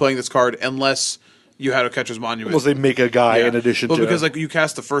wouldn't be playing this card unless you had a Catcher's Monument. Unless they make a guy in addition to... because like you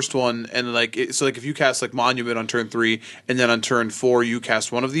cast the first one, and like so like if you cast like Monument on turn 3, and then on turn 4 you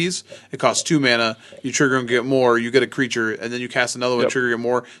cast one of these, it costs 2 mana, you trigger and get more, you get a creature, and then you cast another one, trigger, get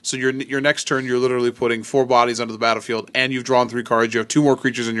more. So your next turn you're literally putting 4 bodies onto the battlefield, and you've drawn 3 cards, you have 2 more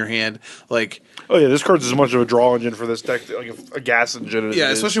creatures in your hand. Like... Oh yeah, this card's as much of a draw engine for this deck, like a gas engine. As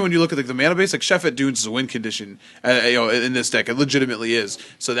it especially when you look at the mana base, like Chef Dunes is a win condition. In this deck, it legitimately is.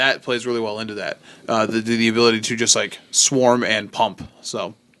 So that plays really well into that. The ability to just like swarm and pump.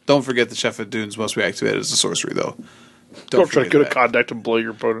 So don't forget that Chef Dunes must be activated as a sorcery, though. Don't try to go to contact and blow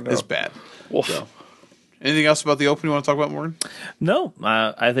your opponent out. It's bad. Wolf. So. Anything else about the open you want to talk about, Morgan? No,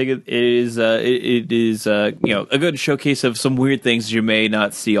 I think it is a good showcase of some weird things you may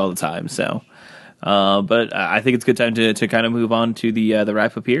not see all the time. So. But I think it's a good time to kind of move on to the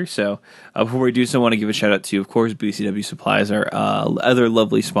wrap up here. So before we do so, I want to give a shout out to, of course, BCW Supplies, our other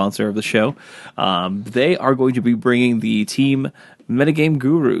lovely sponsor of the show. They are going to be bringing the team Metagame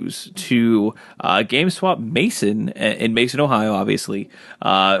Gurus to GameSwap Mason in Mason, Ohio, obviously,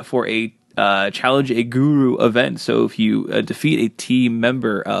 for a Challenge a Guru event. So if you defeat a team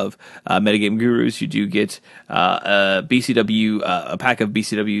member of Metagame Gurus, you do get a pack of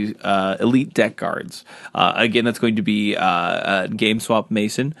BCW Elite deck cards. Again, that's going to be GameSwap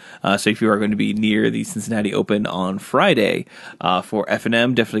Mason. So if you are going to be near the Cincinnati Open on Friday for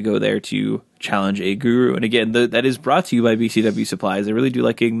FNM, definitely go there to Challenge a Guru. And again, that is brought to you by BCW Supplies. I really do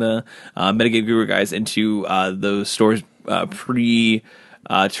like getting the Metagame Guru guys into those stores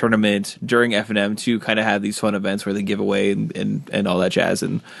tournament during FNM to kind of have these fun events where they give away and all that jazz.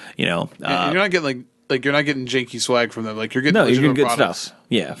 And and you're not getting like you're not getting janky swag from them. Like you're getting you're getting good products. stuff.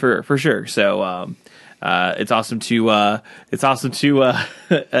 Yeah, for sure. So it's awesome to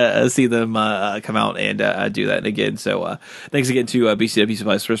see them come out and do that. And again, so thanks again to BCW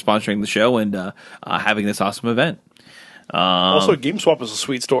Supplies for sponsoring the show and having this awesome event. Also, GameSwap is a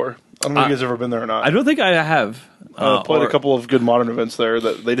sweet store. I don't know if you guys have ever been there or not. I don't think I have. Played a couple of good modern events there.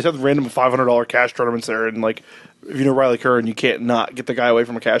 That they just have random $500 cash tournaments there, and like if you know Riley Curran, you can't not get the guy away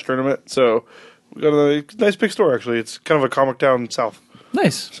from a cash tournament. So we got a nice big store actually. It's kind of a comic town south.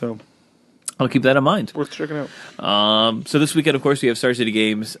 Nice. So I'll keep that in mind. Worth checking out. So this weekend, of course, we have Star City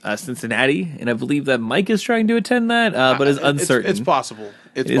Games Cincinnati, and I believe that Mike is trying to attend that, but is uncertain. It's possible.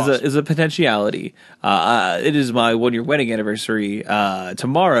 Is a potentiality. It is my 1-year wedding anniversary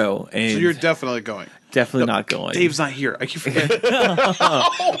tomorrow, and so you're definitely going. Definitely not going. Dave's not here. I keep forgetting.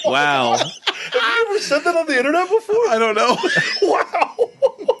 Wow. Have you ever said that on the internet before? I don't know. Wow.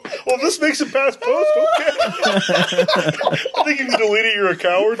 Well, this makes it past post. Okay. I think if you delete it, you're a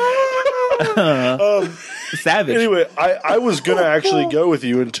coward. Savage. Anyway, I was going to actually go with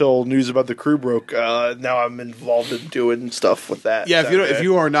you until news about the crew broke. Now I'm involved in doing stuff with that. Yeah, if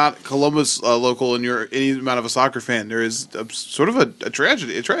you are not Columbus local and you're any amount of a soccer fan, there is sort of a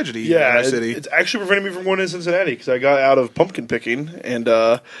tragedy in our city. It's actually preventing me from going to Cincinnati because I got out of pumpkin picking and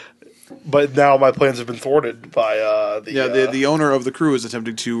but now my plans have been thwarted by the owner of the crew is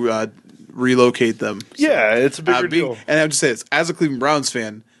attempting to relocate them. So, yeah, it's a bigger deal. And I have to say this, as a Cleveland Browns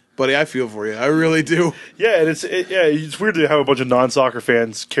fan, buddy, I feel for you. I really do. Yeah, and it's weird to have a bunch of non-soccer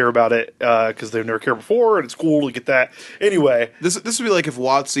fans care about it because they've never cared before, and it's cool to get that. Anyway, this would be like if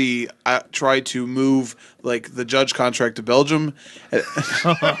WotC tried to move like the Judge contract to Belgium.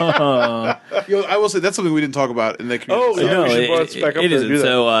 I will say that's something we didn't talk about in the community. Oh, yeah, we should bring us back up there and do that.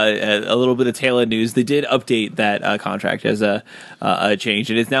 So a little bit of tail end news. They did update that contract as a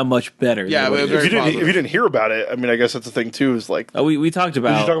change, and it's now much better. Yeah, but if you didn't hear about it, I mean, I guess that's the thing too. Is like we talked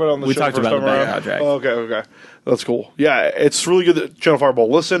about. Did you talk about it on the we show talked first about the time bad around? contract. Oh, okay, that's cool. Yeah, it's really good that Channel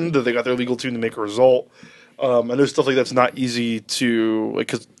Fireball listened. That they got their legal team to make a result. I know stuff like that's not easy to, like,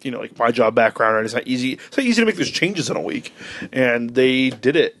 because, like my job background, right, it's not easy. It's not easy to make those changes in a week, and they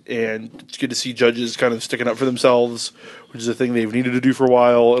did it. And it's good to see judges kind of sticking up for themselves, which is a thing they've needed to do for a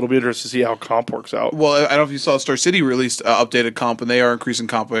while. It'll be interesting to see how comp works out. Well, I don't know if you saw Star City released updated comp, and they are increasing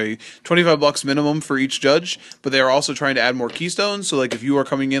comp by $25 minimum for each judge. But they are also trying to add more keystones. So, like, if you are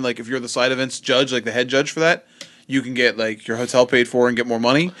coming in, like, if you're the side events judge, like the head judge for that, you can get like your hotel paid for and get more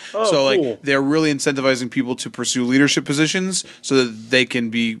money. Oh, so like cool. they're really incentivizing people to pursue leadership positions so that they can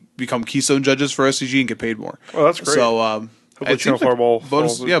become keystone judges for SCG and get paid more. Oh, that's great. So Hopefully it seems Channel Fireball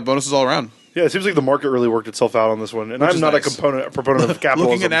bonus, follows it. yeah, bonuses all around. Yeah, it seems like the market really worked itself out on this one, and I'm is not nice. a proponent of capitalism.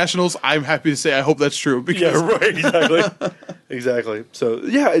 Looking at nationals, I'm happy to say I hope that's true. Because Yeah, right. Exactly. Exactly. So,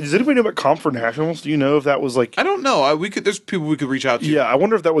 yeah, does anybody know about comp for nationals? Do you know if that was like? I don't know. There's people we could reach out to. Yeah, I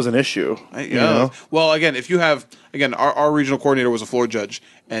wonder if that was an issue. Yeah. Well, again, if you have our regional coordinator was a floor judge,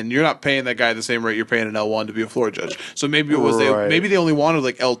 and you're not paying that guy the same rate you're paying an L1 to be a floor judge. So maybe it was Right. maybe they only wanted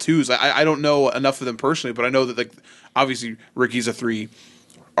like L2s. I don't know enough of them personally, but I know that like obviously Ricky's a 3,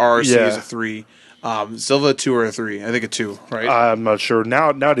 RC is Yeah. a 3. Silva a 2 or a 3. I think a 2, right? I'm not sure.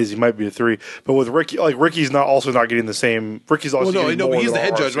 Nowadays he might be a 3, but with Ricky, like Ricky's not getting the same. Ricky's also well, no, getting no, more but he's than the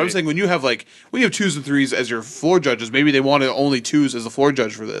head judge. But I'm RC. saying when you have 2s and 3s as your floor judges, maybe they wanted only 2s as a floor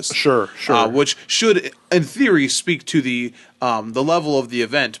judge for this. Sure. Which should, in theory, speak to the level of the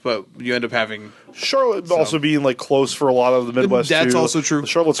event, but you end up having. Charlotte also being like close for a lot of the Midwest. That's too. also true.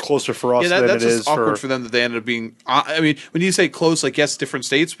 Charlotte's closer for us Yeah, than that's it just is awkward for for them that they ended up being. I mean, when you say close, like yes, different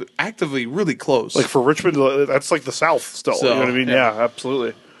states, but actively really close. like for Richmond. That's like the South still. So, you know what I mean? yeah. Yeah,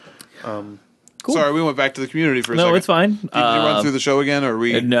 absolutely. Cool. Sorry, we went back to the community for a second. No, it's fine. Did you run through the show again, or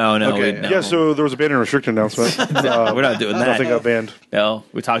we? No. Okay. no. Yeah, so there was a banned and restricted announcement. We're not doing that. Nothing got banned. No,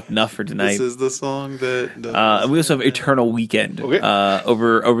 we talked enough for tonight. This is the song that. And we also have Eternal Weekend Okay.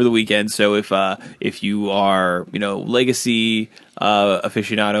 over the weekend. So if you are legacy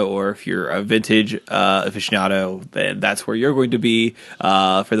aficionado, or if you're a vintage aficionado, then that's where you're going to be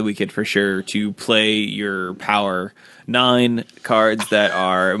for the weekend for sure, to play your power 9 cards that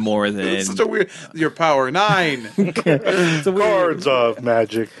are more than It's such a weird. Your power 9. it's a weird- Cards of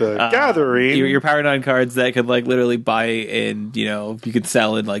Magic the Gathering. your power 9 cards that could like literally buy and you could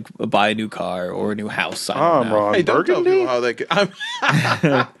sell and like buy a new car or a new house. I don't know. Ron Hey, don't tell Burgundy. people how they.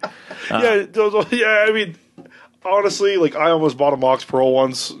 Yeah, I mean, honestly, like I almost bought a Mox Pearl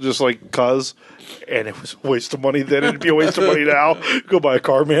once, just like cuz, and it was a waste of money then. It'd be a waste of money now. Go buy a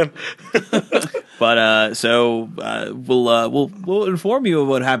car, man. But we'll inform you of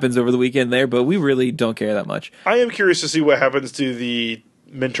what happens over the weekend there. But we really don't care that much. I am curious to see what happens to the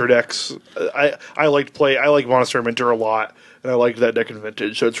Minter decks. I like Monastery Minter a lot, and I liked that deck in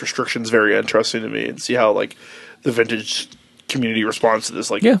Vintage. So its restrictions very interesting to me, and see how like the Vintage community responds to this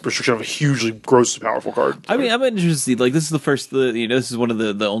restriction of a hugely grossly powerful card. I mean, I'm interested to see, like, this is the first, this is one of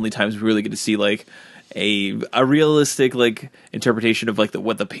the only times we really get to see like a realistic like interpretation of like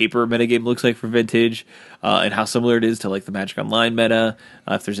what the paper metagame looks like for Vintage, and how similar it is to like the Magic Online meta.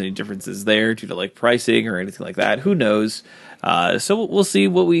 If there's any differences there due to like pricing or anything like that, who knows? So we'll see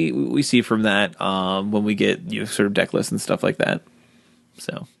what we see from that when we get sort of deck lists and stuff like that.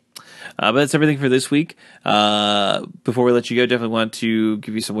 So. But that's everything for this week. Before we let you go, definitely want to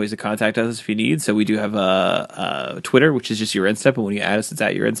give you some ways to contact us if you need. So we do have a Twitter, which is just Your Instep, and when you add us, it's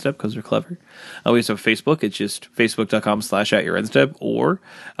at Your Instep because we're clever. We also have Facebook. It's just facebook.com/@YourInstep, or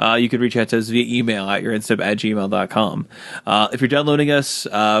you could reach out to us via email at yourinstep@gmail.com. If you're downloading us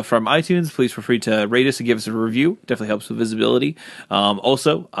from iTunes, please feel free to rate us and give us a review. Definitely helps with visibility.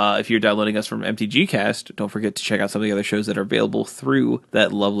 Also, if you're downloading us from MTGcast, don't forget to check out some of the other shows that are available through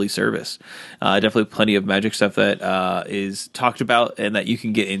that lovely service. Definitely plenty of Magic stuff that is talked about and that you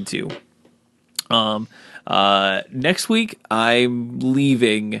can get into. Next week, I'm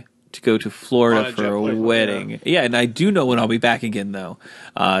leaving to go to Florida for a wedding. Yeah, and I do know when I'll be back again, though.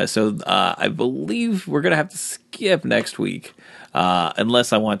 So I believe we're going to have to skip next week,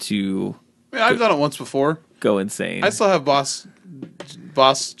 unless I want to I've done it once before. go insane. I still have Boss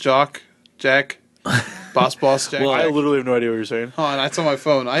Jack. Boss Jack. Well, I literally have no idea what you're saying. Hold on, that's on my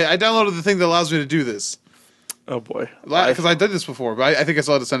phone. I downloaded the thing that allows me to do this. Oh boy. Because I did this before, but I think I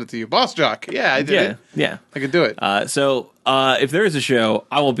still had to send it to you. Boss Jock. Yeah, I did it. Yeah. I could do it. So if there is a show,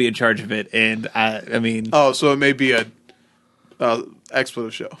 I won't be in charge of it. And I mean, Oh, so it may be a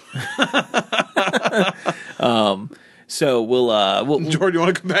expletive show. so we'll Jordan, you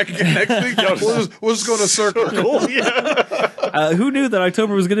want to come back again next week? we'll just go in a circle. Cool. Yeah. who knew that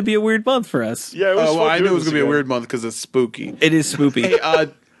October was going to be a weird month for us? Yeah. It was Well, fun I knew doing it was this going to be a again. weird month because it's spooky. It is spoopy. Hey,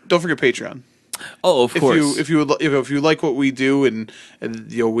 don't forget Patreon. Oh, of course. If you like what we do and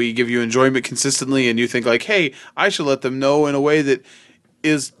we give you enjoyment consistently, and you think like, hey, I should let them know in a way that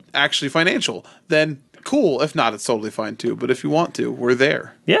is actually financial, then cool. If not, it's totally fine too. But if you want to, we're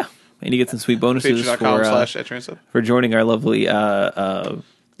there. Yeah, and you get some sweet bonuses for joining our lovely more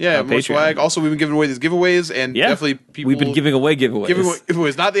Patreon. swag. Also, we've been giving away these giveaways, and definitely people. We've been giving away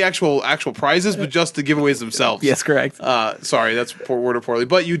giveaways. Not the actual prizes, but just the giveaways themselves. Yes, correct. Sorry, that's worded poorly.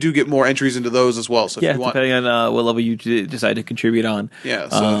 But you do get more entries into those as well. So if you want, depending on what level you decide to contribute on. Yeah,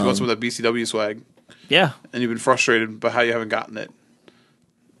 so if you want some of that BCW swag. Yeah. And you've been frustrated by how you haven't gotten it.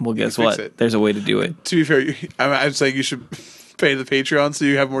 Well, guess what? There's a way to do it. To be fair, I'm saying you should pay the Patreon so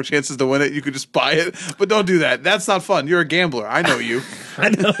you have more chances to win it. You could just buy it, but don't do that. That's not fun. You're a gambler. I know you. I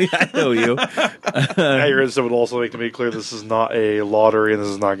know you. Now you're in would also make to make clear this is not a lottery and this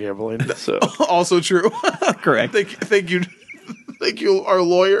is not gambling. So also true. Correct. Thank you. Thank you, our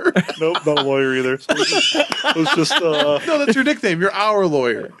lawyer. Nope, not a lawyer either. So it was just no, that's your nickname. You're our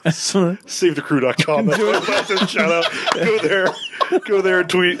lawyer. SaveTheCrew.com. That's a shout out. Go there and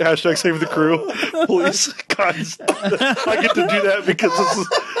tweet #SaveTheCrew. Please, guys. I get to do that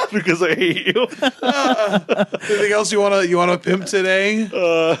because I hate you. Anything else you wanna pimp today?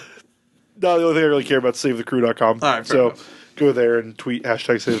 No, the only thing I really care about is SaveTheCrew.com. All right, so enough. Go there and tweet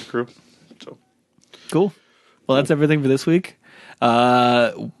 #SaveTheCrew. So cool. Well, that's everything for this week.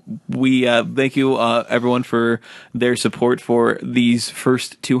 We thank you everyone for their support for these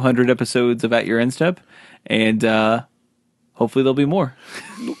first 200 episodes of At Your End Step, and hopefully there'll be more.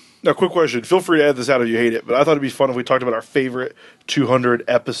 Now, quick question. Feel free to add this out if you hate it, but I thought it'd be fun if we talked about our favorite 200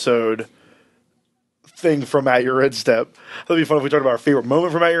 episode thing from At Your End Step. That'd be fun if we talked about our favorite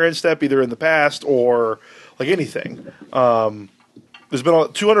moment from At Your End Step, either in the past or like anything. There's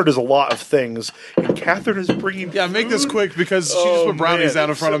been 200 is a lot of things, and Catherine is bringing. Yeah, make this quick because she just put brownies down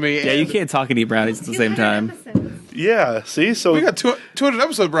in front of me. Yeah, you can't talk and eat brownies at the same time. Yeah, see, so we got 200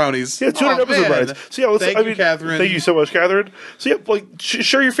 episode brownies. Yeah, 200 episode brownies. So yeah, thank you, Catherine. Thank you so much, Catherine. So yeah, like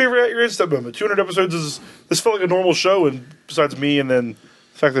share your favorite At Your End Step moment. 200 episodes is this felt like a normal show, and besides me, and then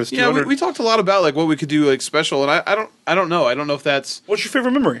the fact that it's 200. Yeah, we talked a lot about like what we could do like special, and I don't know. I don't know if that's what's your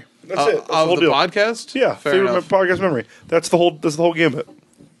favorite memory. That's it. That's of the deal. podcast. Yeah, favorite podcast memory. That's the whole gambit.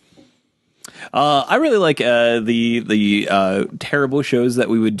 I really like the terrible shows that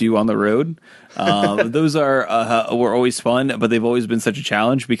we would do on the road. Those were always fun, but they've always been such a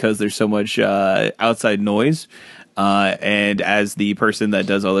challenge because there's so much outside noise. And as the person that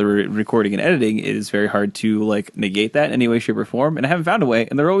does all the recording and editing, it is very hard to like negate that in any way, shape, or form. And I haven't found a way,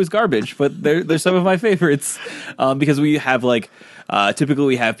 and they're always garbage, but they're some of my favorites because we have like. Typically,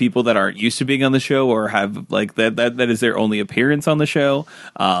 we have people that aren't used to being on the show or have like that is their only appearance on the show.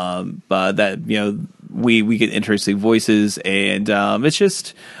 But that we get interesting voices, and it's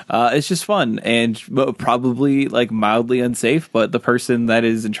just fun and probably like mildly unsafe. But the person that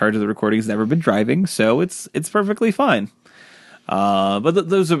is in charge of the recording has never been driving, so it's perfectly fine. But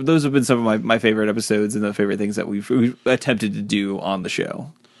those have been some of my favorite episodes and the favorite things that we've attempted to do on the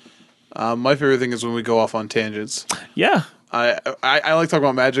show. My favorite thing is when we go off on tangents. Yeah. I like talking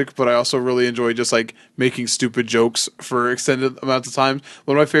about Magic, but I also really enjoy just like making stupid jokes for extended amounts of time.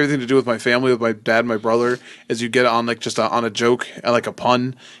 One of my favorite things to do with my family, with my dad and my brother, is you get on like just on a joke, like a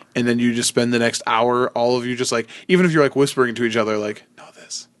pun, and then you just spend the next hour, all of you just like, even if you're like whispering to each other, like, know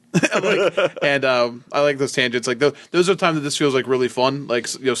this. and I like those tangents. Like those are times that this feels like really fun. Like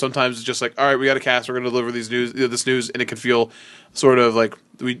sometimes it's just like, all right, we got a cast, we're going to deliver this news, and it can feel sort of like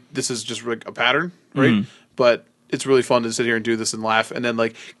this is just like a pattern, right? Mm-hmm. But it's really fun to sit here and do this and laugh, and then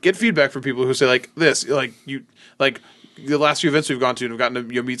like get feedback from people who say like this, like you, like the last few events we've gone to, and we've gotten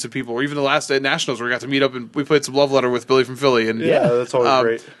to meet some people, or even the last at Nationals where we got to meet up and we played some Love Letter with Billy from Philly, and yeah, that's always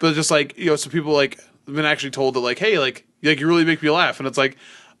great. But just like some people like have been actually told that like, hey, like you really make me laugh, and it's like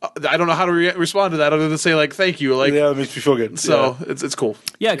I don't know how to respond to that other than say like thank you, like yeah, it makes me feel good. So it's cool.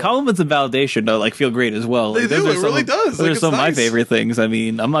 Yeah, compliments and validation like feel great as well. They do. It really does. Those are some of my favorite things. I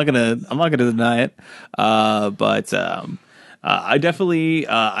mean, I'm not gonna deny it. But I definitely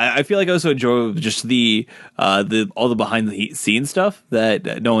I feel like I also enjoy just the all the behind the scenes stuff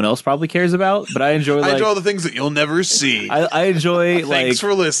that no one else probably cares about. But I enjoy all the things that you'll never see. I enjoy thanks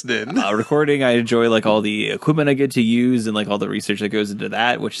for listening. Recording. I enjoy like all the equipment I get to use and like all the research that goes into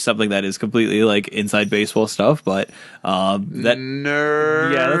that, which is something that is completely like inside baseball stuff. But that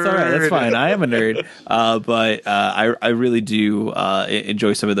nerd. Yeah, that's all right. That's fine. I am a nerd. But I really do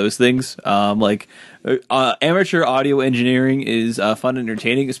enjoy some of those things. Amateur audio engineering is fun and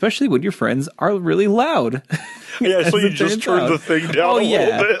entertaining, especially when your friends are really loud. Yeah, so as you it just turns turned out. the thing down a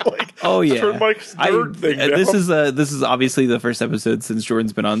little bit. Like, Oh yeah. turn Mike's third thing down. This is obviously the first episode since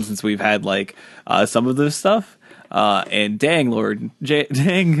Jordan's been on, since we've had like some of this stuff. And dang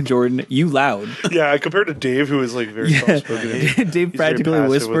Jordan, you loud. Yeah, compared to Dave, who is like very soft spoken. Dave practically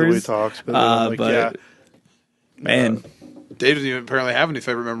whispers. Talks, but, then I'm like, but yeah. man, Dave didn't even apparently have any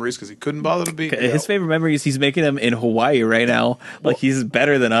favorite memories because he couldn't bother to be. his favorite memories, he's making them in Hawaii right now. Like he's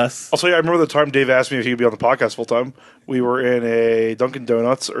better than us. I'll tell you, I remember the time Dave asked me if he could be on the podcast full time. We were in a Dunkin'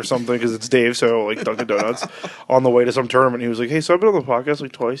 Donuts or something because it's Dave, so like Dunkin' Donuts on the way to some tournament. He was like, "Hey, so I've been on the podcast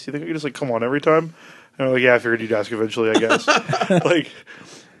like twice. Do you think I could just like come on every time?" And I'm like, "Yeah, I figured you'd ask eventually, I guess." Like,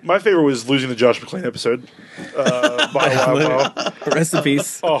 my favorite was losing the Josh McClain episode by a while. Rest in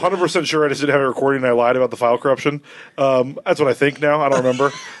peace. 100% sure I just didn't have a recording and I lied about the file corruption. That's what I think now. I don't remember.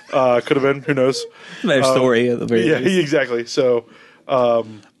 Could have been. Who knows? Better story at the very Yeah, least. exactly. So,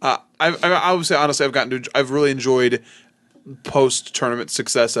 I would say honestly, I've really enjoyed post tournament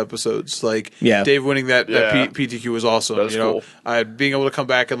success episodes. Like Yeah. Dave winning that Yeah. PTQ was awesome. That was cool. Being able to come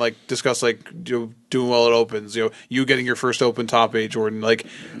back and like discuss like doing well at opens. You getting your first open top 8, Jordan. Like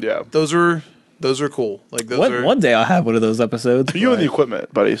yeah. those are cool. Like those are. One day I'll have one of those episodes. You and the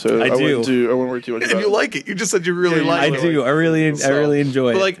equipment, buddy. So I do. I wouldn't worry too much And about you it. like it. You just said you really Yeah, I like it. do. I really enjoy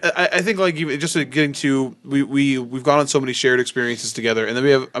it. But like I think like even just getting to we've gone on so many shared experiences together, and then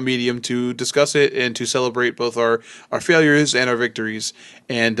we have a medium to discuss it and to celebrate both our failures and our victories,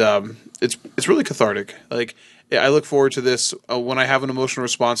 and it's really cathartic. Like I look forward to this when I have an emotional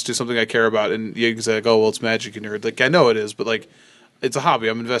response to something I care about, and you can say like, oh well, it's Magic and nerd. Like I know it is, but like it's a hobby.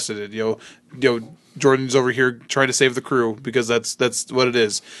 I'm invested in. Jordan's over here trying to save the crew because that's what it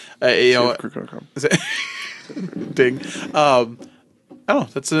is. Crew.com. Ding. I don't know.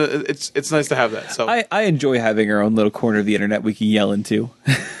 It's nice to have that. So I enjoy having our own little corner of the internet we can yell into.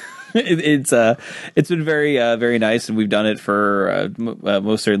 It's been very nice, and we've done it for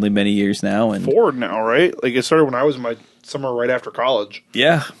most certainly many years now. And Forward now, right? Like it started when I was in my summer right after college.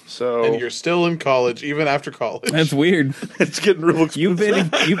 yeah, So and you're still in college even after college. that's weird. it's getting real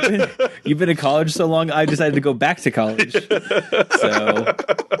expensive. You've been in college so long. I decided to go back to college. So,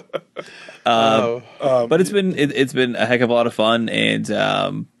 but it's been a heck of a lot of fun,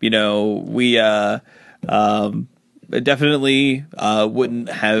 and we definitely wouldn't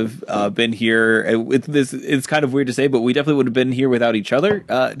have been here with this. It's kind of weird to say, but we definitely would have been here without each other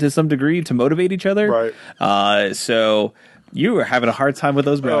to some degree to motivate each other. Right. So you were having a hard time with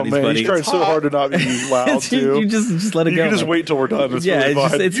those Oh brownies, man, buddy. he's trying so hard to not be loud too. you just let it You go. can just wait till we're done. It's Yeah, really it's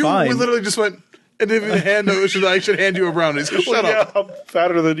just- fine. it's You fine. we literally just went and didn't even hand over. I should hand you a brownie. So shut Well, up. yeah, I'm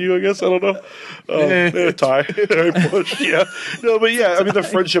fatter than you, I guess. I don't know. Tie. I push. Yeah. No, but yeah, I mean, the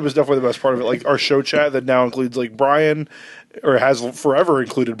friendship is definitely the best part of it. Like, our show chat that now includes, like, Brian, or has forever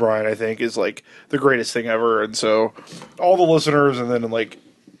included Brian, I think, is, like, the greatest thing ever. And so, all the listeners and then, like,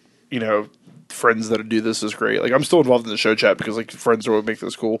 friends that do this is great. Like, I'm still involved in the show chat because, like, friends are what make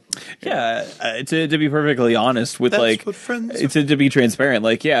this cool. Yeah, to be perfectly honest with That's what friends are. to be transparent,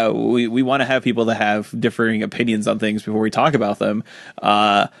 like yeah, we want to have people that have differing opinions on things before we talk about them.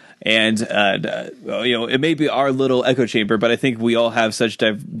 It may be our little echo chamber, but I think we all have such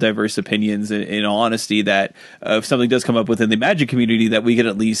diverse opinions in all honesty that if something does come up within the Magic community, that we can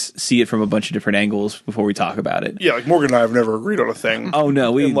at least see it from a bunch of different angles before we talk about it. Yeah, like, Morgan and I have never agreed on a thing. Oh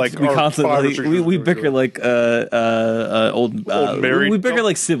no, we In, like, we our 5 or constantly 6 we years bicker ago. like old married we bicker couple.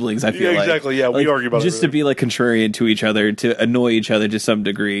 like siblings. I feel Yeah, like. exactly, yeah, we Like, argue about just to everything. be like contrarian to each other, to annoy each other to some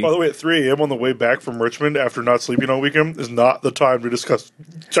degree. By the way, at 3 a.m. on the way back from Richmond after not sleeping all weekend is not the time to discuss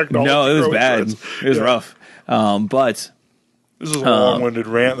technology. No, it was or bad. insurance. It was Yeah. rough. But This is a long-winded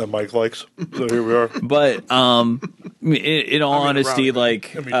rant that Mike likes. So here we are. in all honesty, around.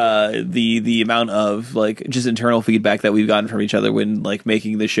 like the amount of like just internal feedback that we've gotten from each other when like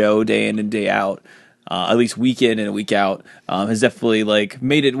making the show day in and day out, at least week in and week out, has definitely like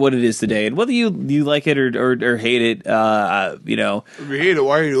made it what it is today. And whether you like it or hate it, If you hate it,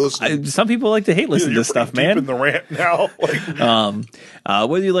 why are you listening? some people like to hate listen to You're this stuff, pretty deep in man. the rant now. Like,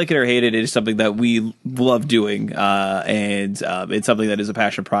 Whether you like it or hate it, it is something that we love doing, and it's something that is a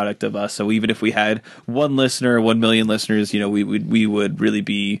passion product of us. So even if we had 1 listener, 1 million listeners, we would really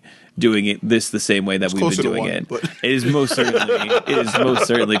be doing it the same way that we've been closer to doing 1, it. but- It is most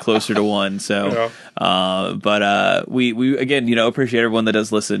certainly closer to 1. So, we again, appreciate everyone that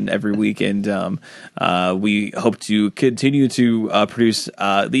does listen every week, and we hope to continue to produce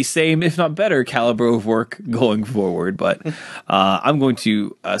the same, if not better, caliber of work going forward. But I'm going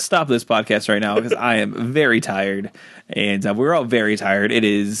to stop this podcast right now because I am very tired, and we're all very tired. It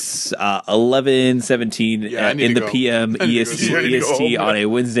is 11:17 Yeah, I need in to the go. PM I need to go. EST, Yeah, I need to go home, on a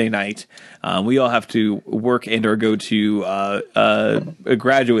Wednesday night. night. We all have to work and or go to a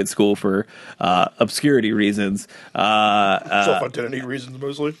graduate school for obscurity reasons. Self-identity reasons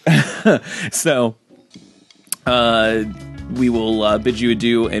mostly. So we will bid you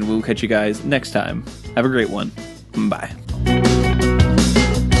adieu, and we'll catch you guys next time. Have a great one. Bye.